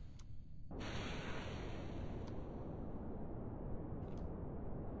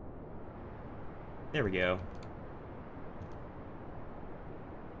 There we go.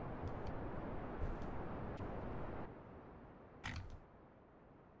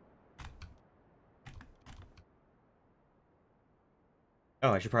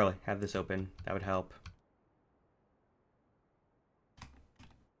 Oh, I should probably have this open. That would help.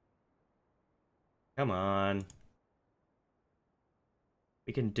 Come on.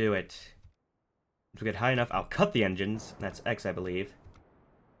 We can do it. If we get high enough, I'll cut the engines. That's X, I believe.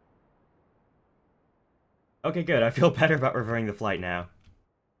 Okay, good. I feel better about reverting the flight now.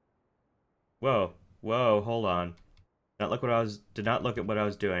 Whoa. Whoa, hold on. Did not look at what I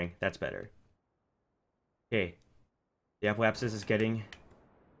was doing. That's better. Okay. The apoapsis is getting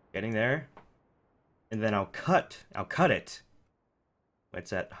there. And then I'll cut it.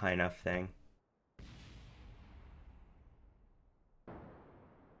 What's that high enough thing?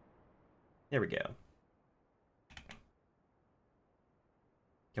 There we go.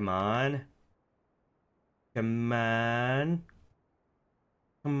 Come on. Come on.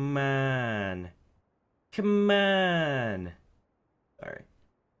 Come on. Come on. Sorry.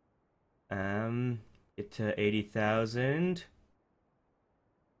 Get to 80,000.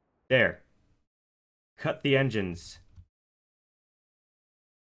 There. Cut the engines.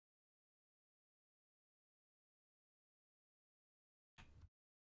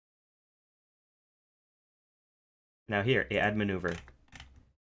 Now here, add maneuver.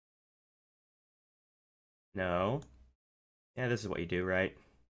 No. Yeah, this is what you do, right?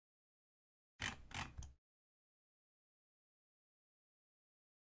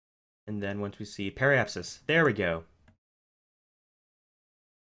 And then once we see periapsis, there we go.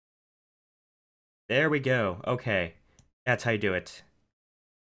 There we go. Okay. That's how you do it.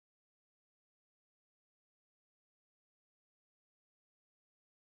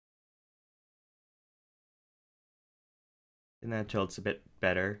 And that tilts a bit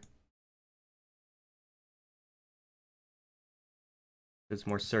better. It's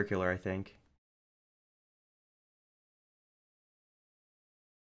more circular, I think.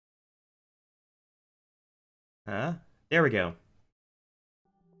 Huh? There we go.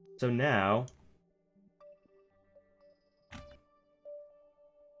 So now,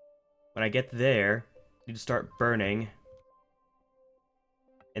 when I get there, you just start burning.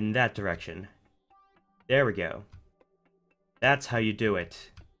 In that direction. There we go. That's how you do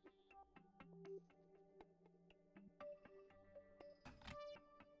it.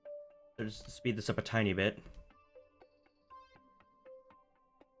 Let's speed this up a tiny bit.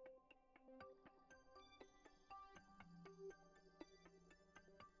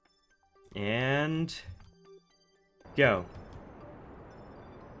 And... go.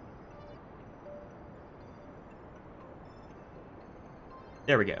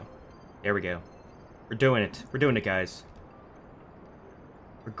 There we go. There we go. We're doing it. We're doing it, guys.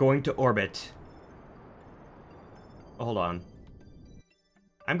 We're going to orbit. Oh, hold on.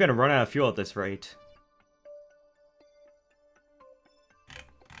 I'm gonna run out of fuel at this rate.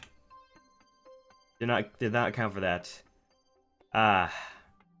 Did not account for that. Ah.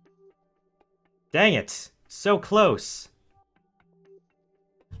 Dang it! So close!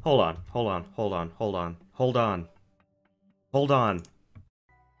 Hold on, hold on, hold on, hold on, hold on. Hold on.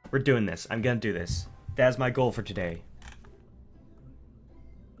 We're doing this. I'm gonna do this. That's my goal for today.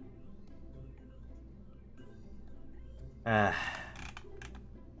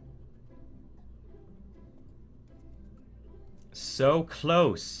 So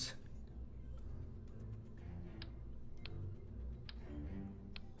close.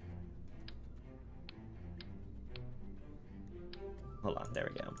 Hold on, there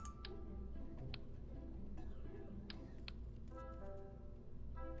we go.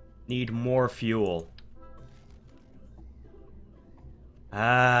 Need more fuel.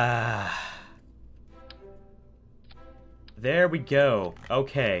 Ah. There we go.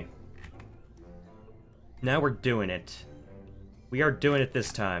 Okay. Now we're doing it. We are doing it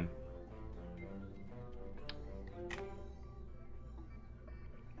this time.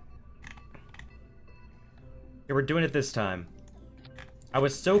 Yeah, we're doing it this time. I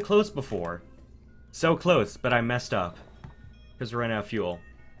was so close before. So close, but I messed up. Because we ran out of fuel.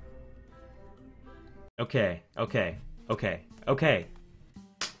 Okay, okay, okay, okay.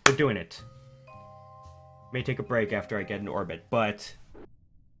 We're doing it. May take a break after I get in orbit, but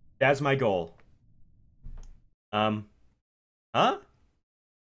that's my goal. Huh?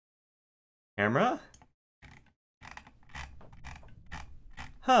 Camera?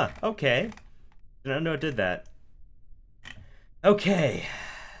 Huh, okay. Did not know it did that. Okay.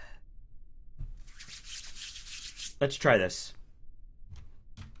 Let's try this.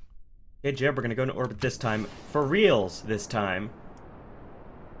 Okay, Jeb, we're gonna go into orbit this time. For reals this time.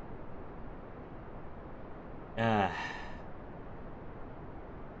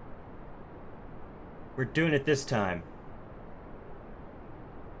 We're doing it this time.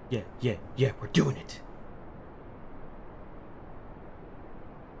 Yeah, we're doing it.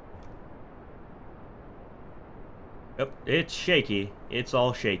 Yep, it's shaky. It's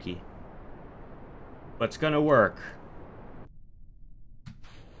all shaky. But it's gonna work.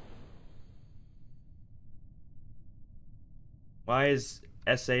 Why is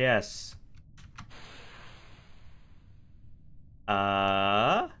SAS?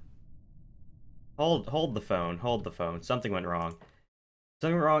 Hold the phone. Hold the phone. Something went wrong.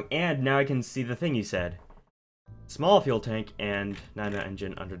 Something went wrong, and now I can see the thing you said. Small fuel tank and nano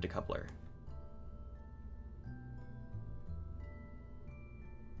engine under decoupler.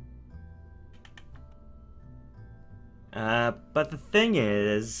 But the thing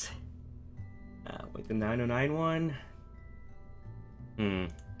is... wait, the 909 one?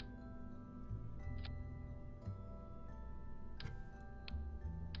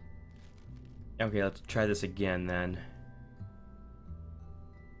 Okay, let's try this again then.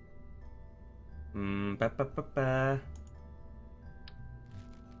 Oh,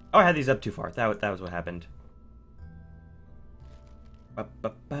 I had these up too far. That was what happened.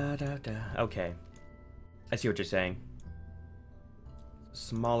 Okay. I see what you're saying.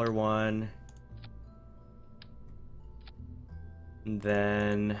 Smaller one. And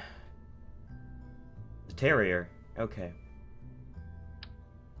then... the Terrier. Okay.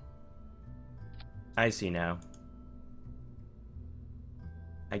 I see now.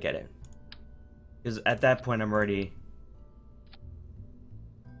 I get it. Because at that point I'm already...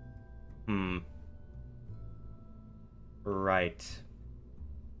 Right.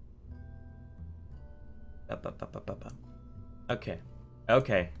 Okay.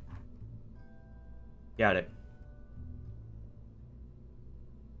 Okay. Got it.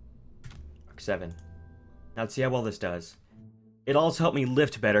 Mark 7. Now let's see how well this does. It'll also help me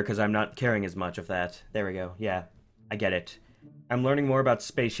lift better because I'm not carrying as much of that. There we go. Yeah, I get it. I'm learning more about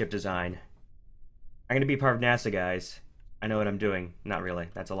spaceship design. I'm gonna be part of NASA, guys. I know what I'm doing. Not really.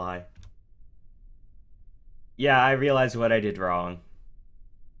 That's a lie. Yeah, I realized what I did wrong.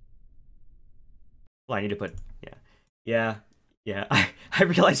 Well, I need to put... yeah. Yeah. Yeah, I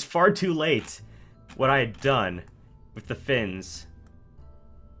realized far too late what I had done with the fins.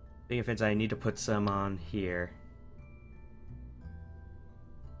 Speaking of fins, I need to put some on here.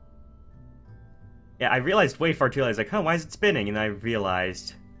 Yeah, I realized way far too late. I was like, huh, why is it spinning? And I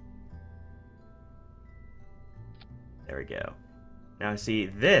realized. There we go. Now see,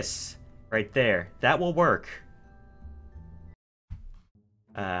 this right there, that will work.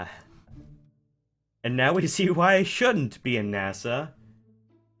 And now we see why I shouldn't be in NASA.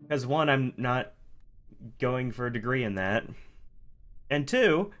 Because one, I'm not going for a degree in that. And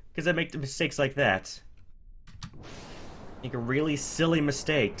two, because I make mistakes like that. Make really silly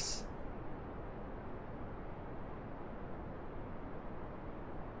mistakes.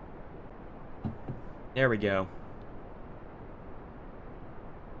 There we go.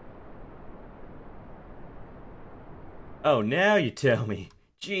 Oh, now you tell me.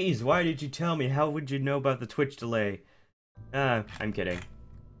 Jeez, why did you tell me? How would you know about the Twitch delay? I'm kidding.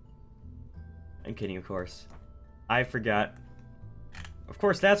 I'm kidding, of course. I forgot. Of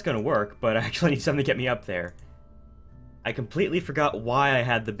course, that's gonna work, but I actually need something to get me up there. I completely forgot why I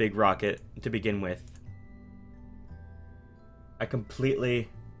had the big rocket to begin with. I completely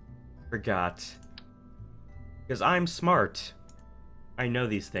forgot. Because I'm smart. I know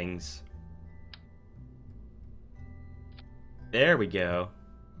these things. There we go.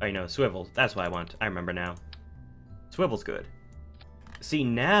 Oh, you know, swivel. That's what I want. I remember now. Swivel's good. See,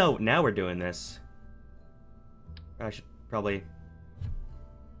 now we're doing this. I should probably...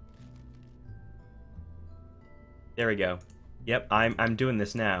 There we go. Yep, I'm doing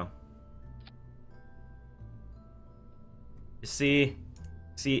this now. See,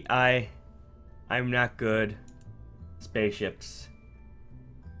 I'm not good. Spaceships.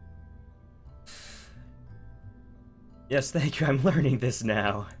 Yes, thank you. I'm learning this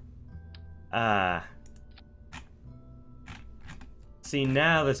now. See,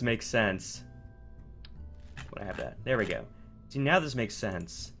 now this makes sense. When I have that. There we go. See, now this makes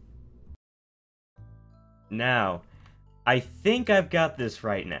sense. Now, I think I've got this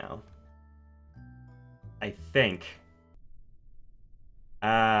right now. I think.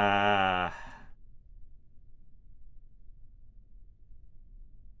 Why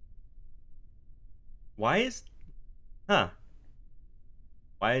is... Huh.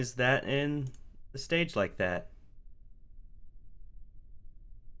 Why is that in the stage like that?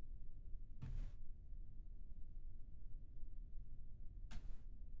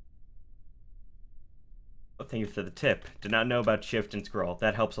 Oh, thank you for the tip. Did not know about shift and scroll.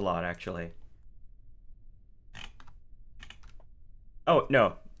 That helps a lot, actually. Oh,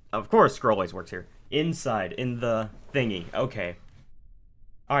 no. Of course scroll always works here. Inside, in the thingy. Okay.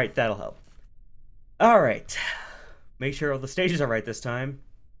 Alright, that'll help. Alright. Make sure all the stages are right this time.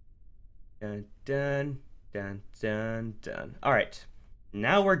 Dun, dun, dun, dun, dun. Alright.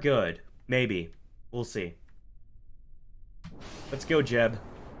 Now we're good. Maybe. We'll see. Let's go, Jeb.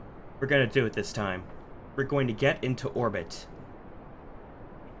 We're gonna do it this time. We're going to get into orbit.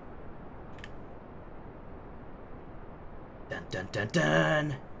 Dun, dun, dun,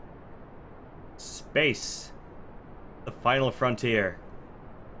 dun! Space. The final frontier.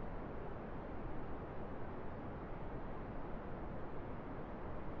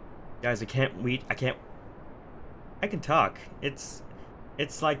 Guys, I can't wait. I can talk. It's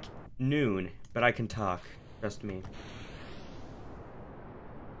like noon, but I can talk. Trust me.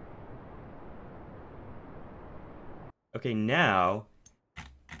 Okay, now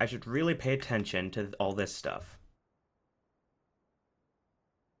I should really pay attention to all this stuff.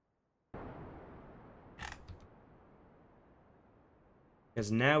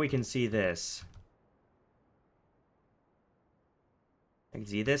 Because now we can see this. I can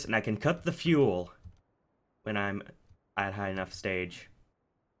see this, and I can cut the fuel when I'm at high enough stage.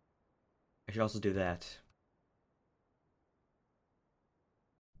 I should also do that.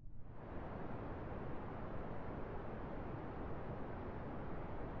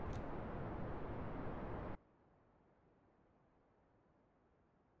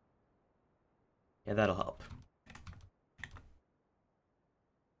 Yeah, that'll help.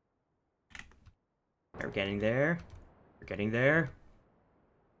 We're getting there. We're getting there.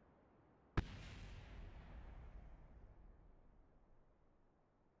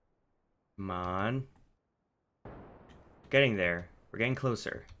 Come on. Getting there. We're getting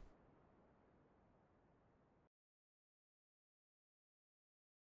closer.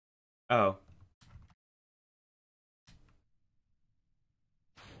 Oh.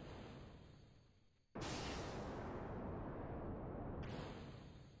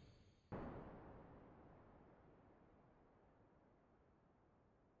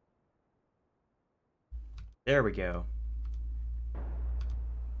 There we go.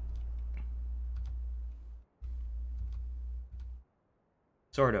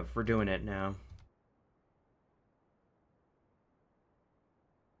 Sort of. We're doing it now.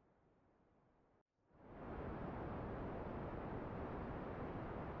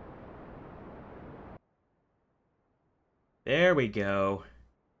 There we go.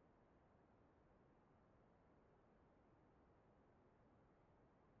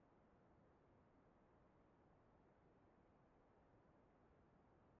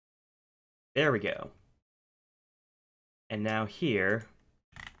 There we go. And now here.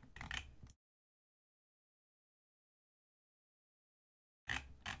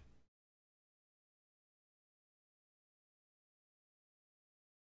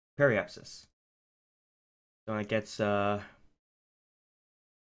 Periapsis. So it gets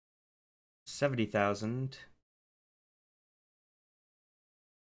 70,000.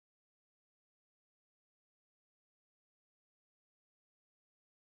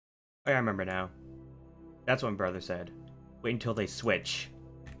 Oh, yeah, I remember now. That's what my brother said. Wait until they switch.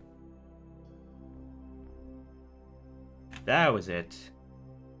 That was it.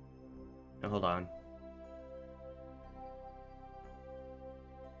 Oh, hold on.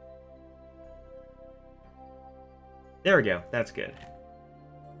 There we go. That's good.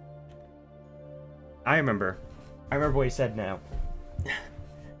 I remember. I remember what he said now.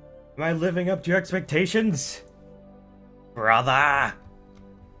 Am I living up to your expectations? Brother!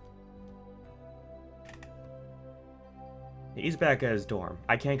 He's back at his dorm.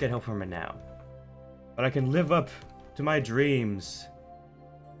 I can't get help from him now. But I can live up to my dreams.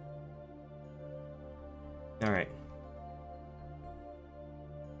 Alright.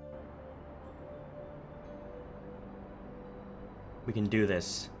 We can do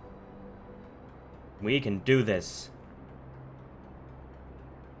this. We can do this.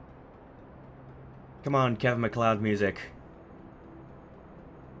 Come on, Kevin MacLeod music.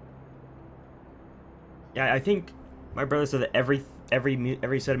 Yeah, I think my brother said that every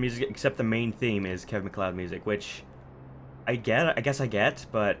set of music except the main theme is Kevin MacLeod music, which I guess I get,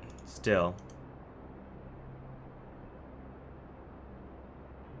 but still.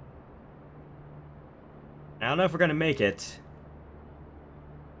 I don't know if we're gonna make it.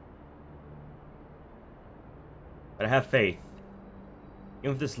 But I have faith.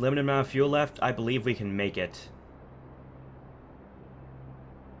 Even with this limited amount of fuel left, I believe we can make it.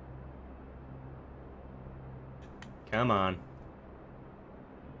 Come on.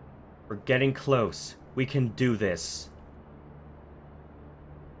 We're getting close. We can do this.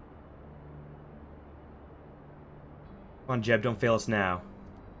 Come on, Jeb, don't fail us now.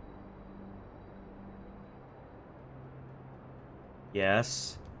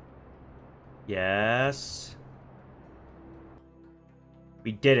 Yes. Yes.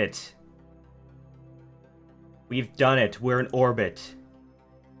 We did it. We've done it. We're in orbit.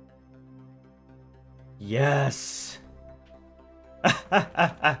 Yes.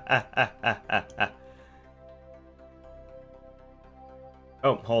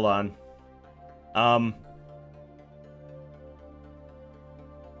 Oh, hold on. I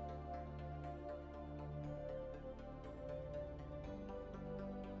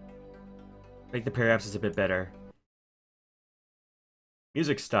think the periapsis is a bit better.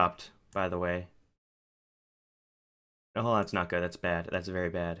 Music stopped, by the way. No, hold on, that's not good. That's bad. That's very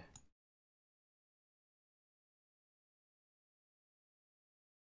bad.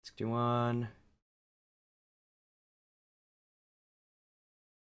 $61.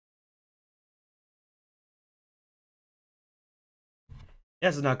 Yeah,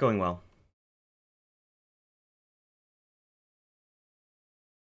 this is not going well.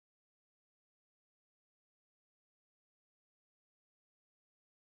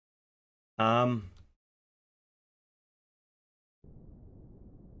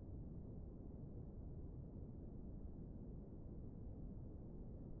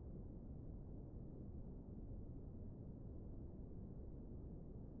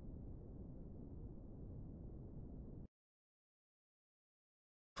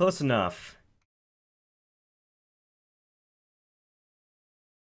 Close enough.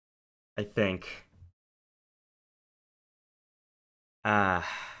 I think. Ah.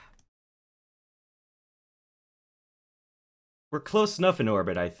 We're close enough in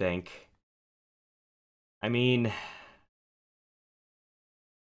orbit, I think. I mean...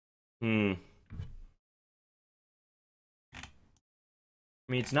 I mean,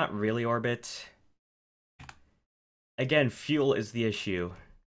 it's not really orbit. Again, fuel is the issue.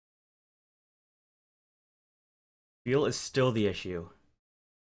 Fuel is still the issue.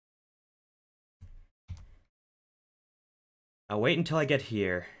 I'll wait until I get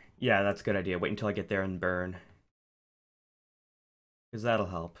here. Yeah, that's a good idea. Wait until I get there and burn. Because that'll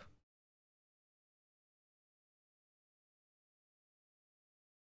help.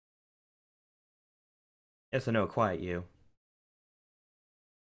 Yes, I know, quiet you.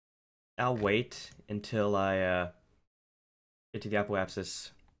 I'll wait until I get to the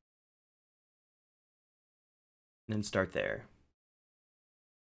apoapsis and then start there.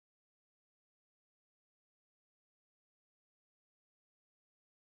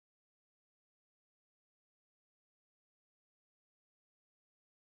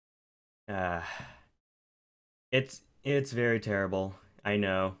 Uh, it's very terrible. I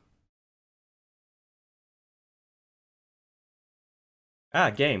know. Ah,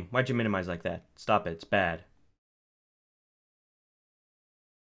 game. Why'd you minimize like that? Stop it. It's bad.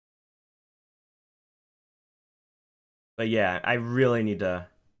 But yeah, I really need to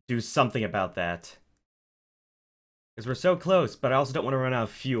do something about that. Because we're so close, but I also don't want to run out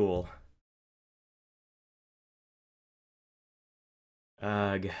of fuel.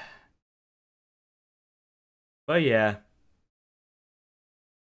 Ugh. But yeah.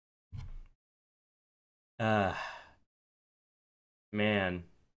 Uh, man.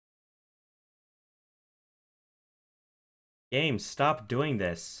 Game, stop doing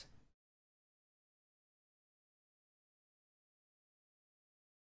this.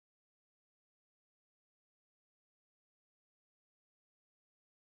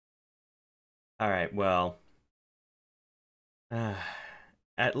 Alright, well. Uh,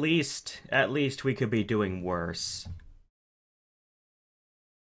 at least we could be doing worse.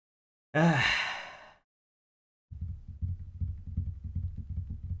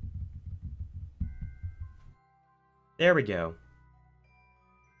 There we go.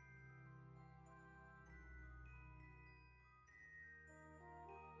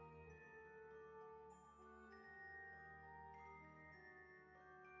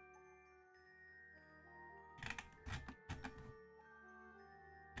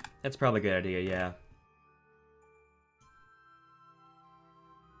 That's probably a good idea, yeah.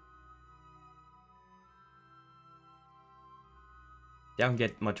 I don't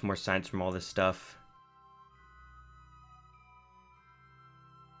get much more science from all this stuff.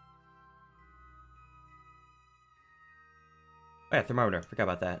 Oh yeah, thermometer. Forgot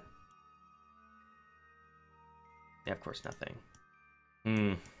about that. Yeah, of course, nothing.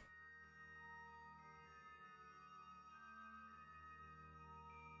 Hmm.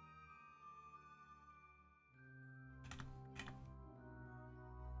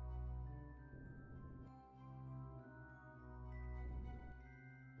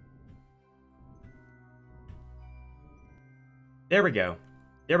 There we go.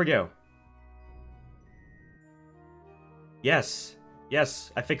 There we go. Yes.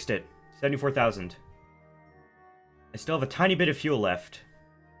 Yes, I fixed it. 74,000. I still have a tiny bit of fuel left.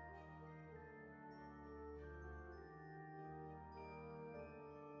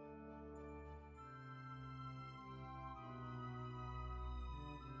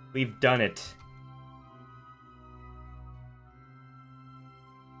 We've done it.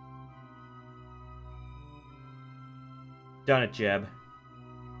 Done it, Jeb.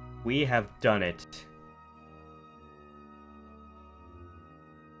 We have done it.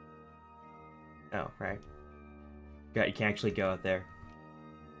 Oh, right. God, you can't actually go out there.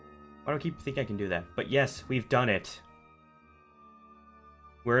 Why do I keep thinking I can do that? But yes, we've done it.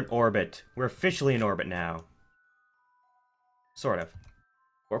 We're in orbit. We're officially in orbit now. Sort of.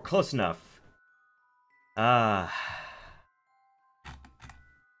 We're close enough. Ah.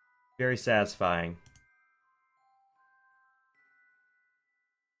 Very satisfying.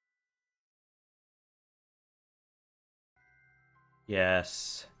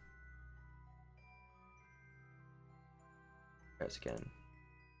 Yes. Press again.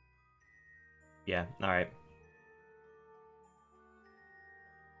 Yeah, alright.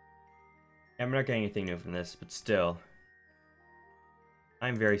 I'm not getting anything new from this, but still.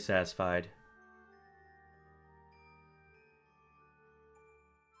 I'm very satisfied.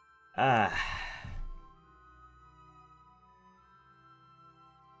 Ah.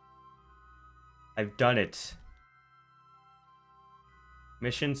 I've done it.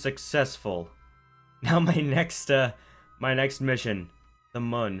 Mission successful. Now my next mission, the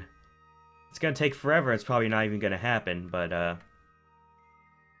Moon. It's gonna take forever. It's probably not even gonna happen, but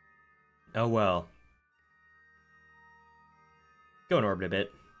oh well. Go in orbit a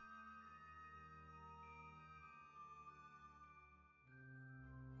bit.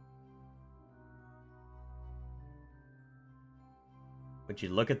 Would you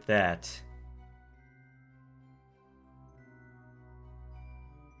look at that?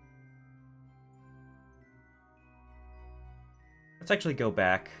 Let's actually go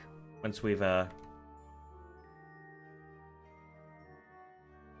back once we've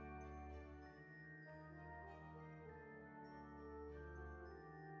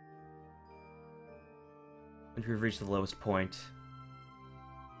We've reached the lowest point.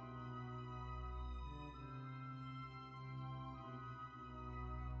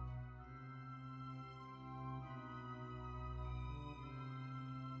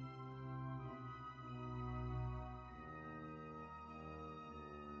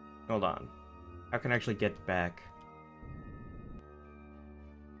 Hold on. How can I actually get back?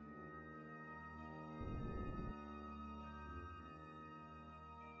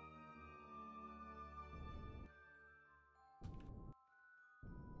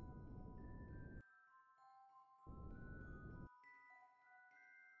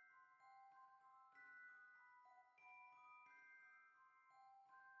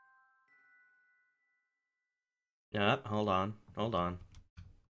 Yep, hold on. Hold on.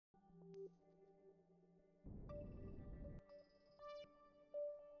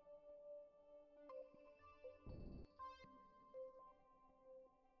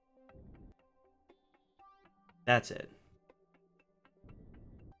 That's it.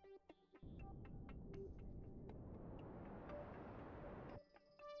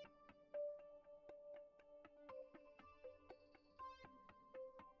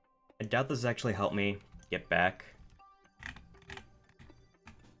 I doubt this has actually helped me get back.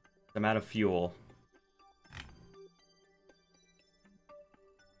 I'm out of fuel.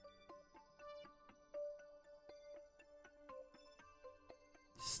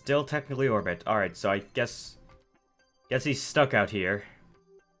 Still technically orbit. Alright, so I guess he's stuck out here.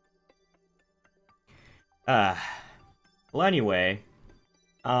 Well anyway.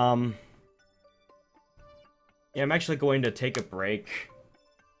 Yeah, I'm actually going to take a break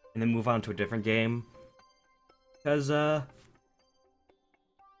and then move on to a different game. Because,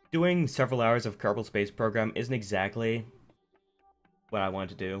 doing several hours of Kerbal Space Program isn't exactly what I want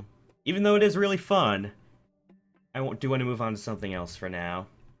to do. Even though it is really fun, I do want to move on to something else for now.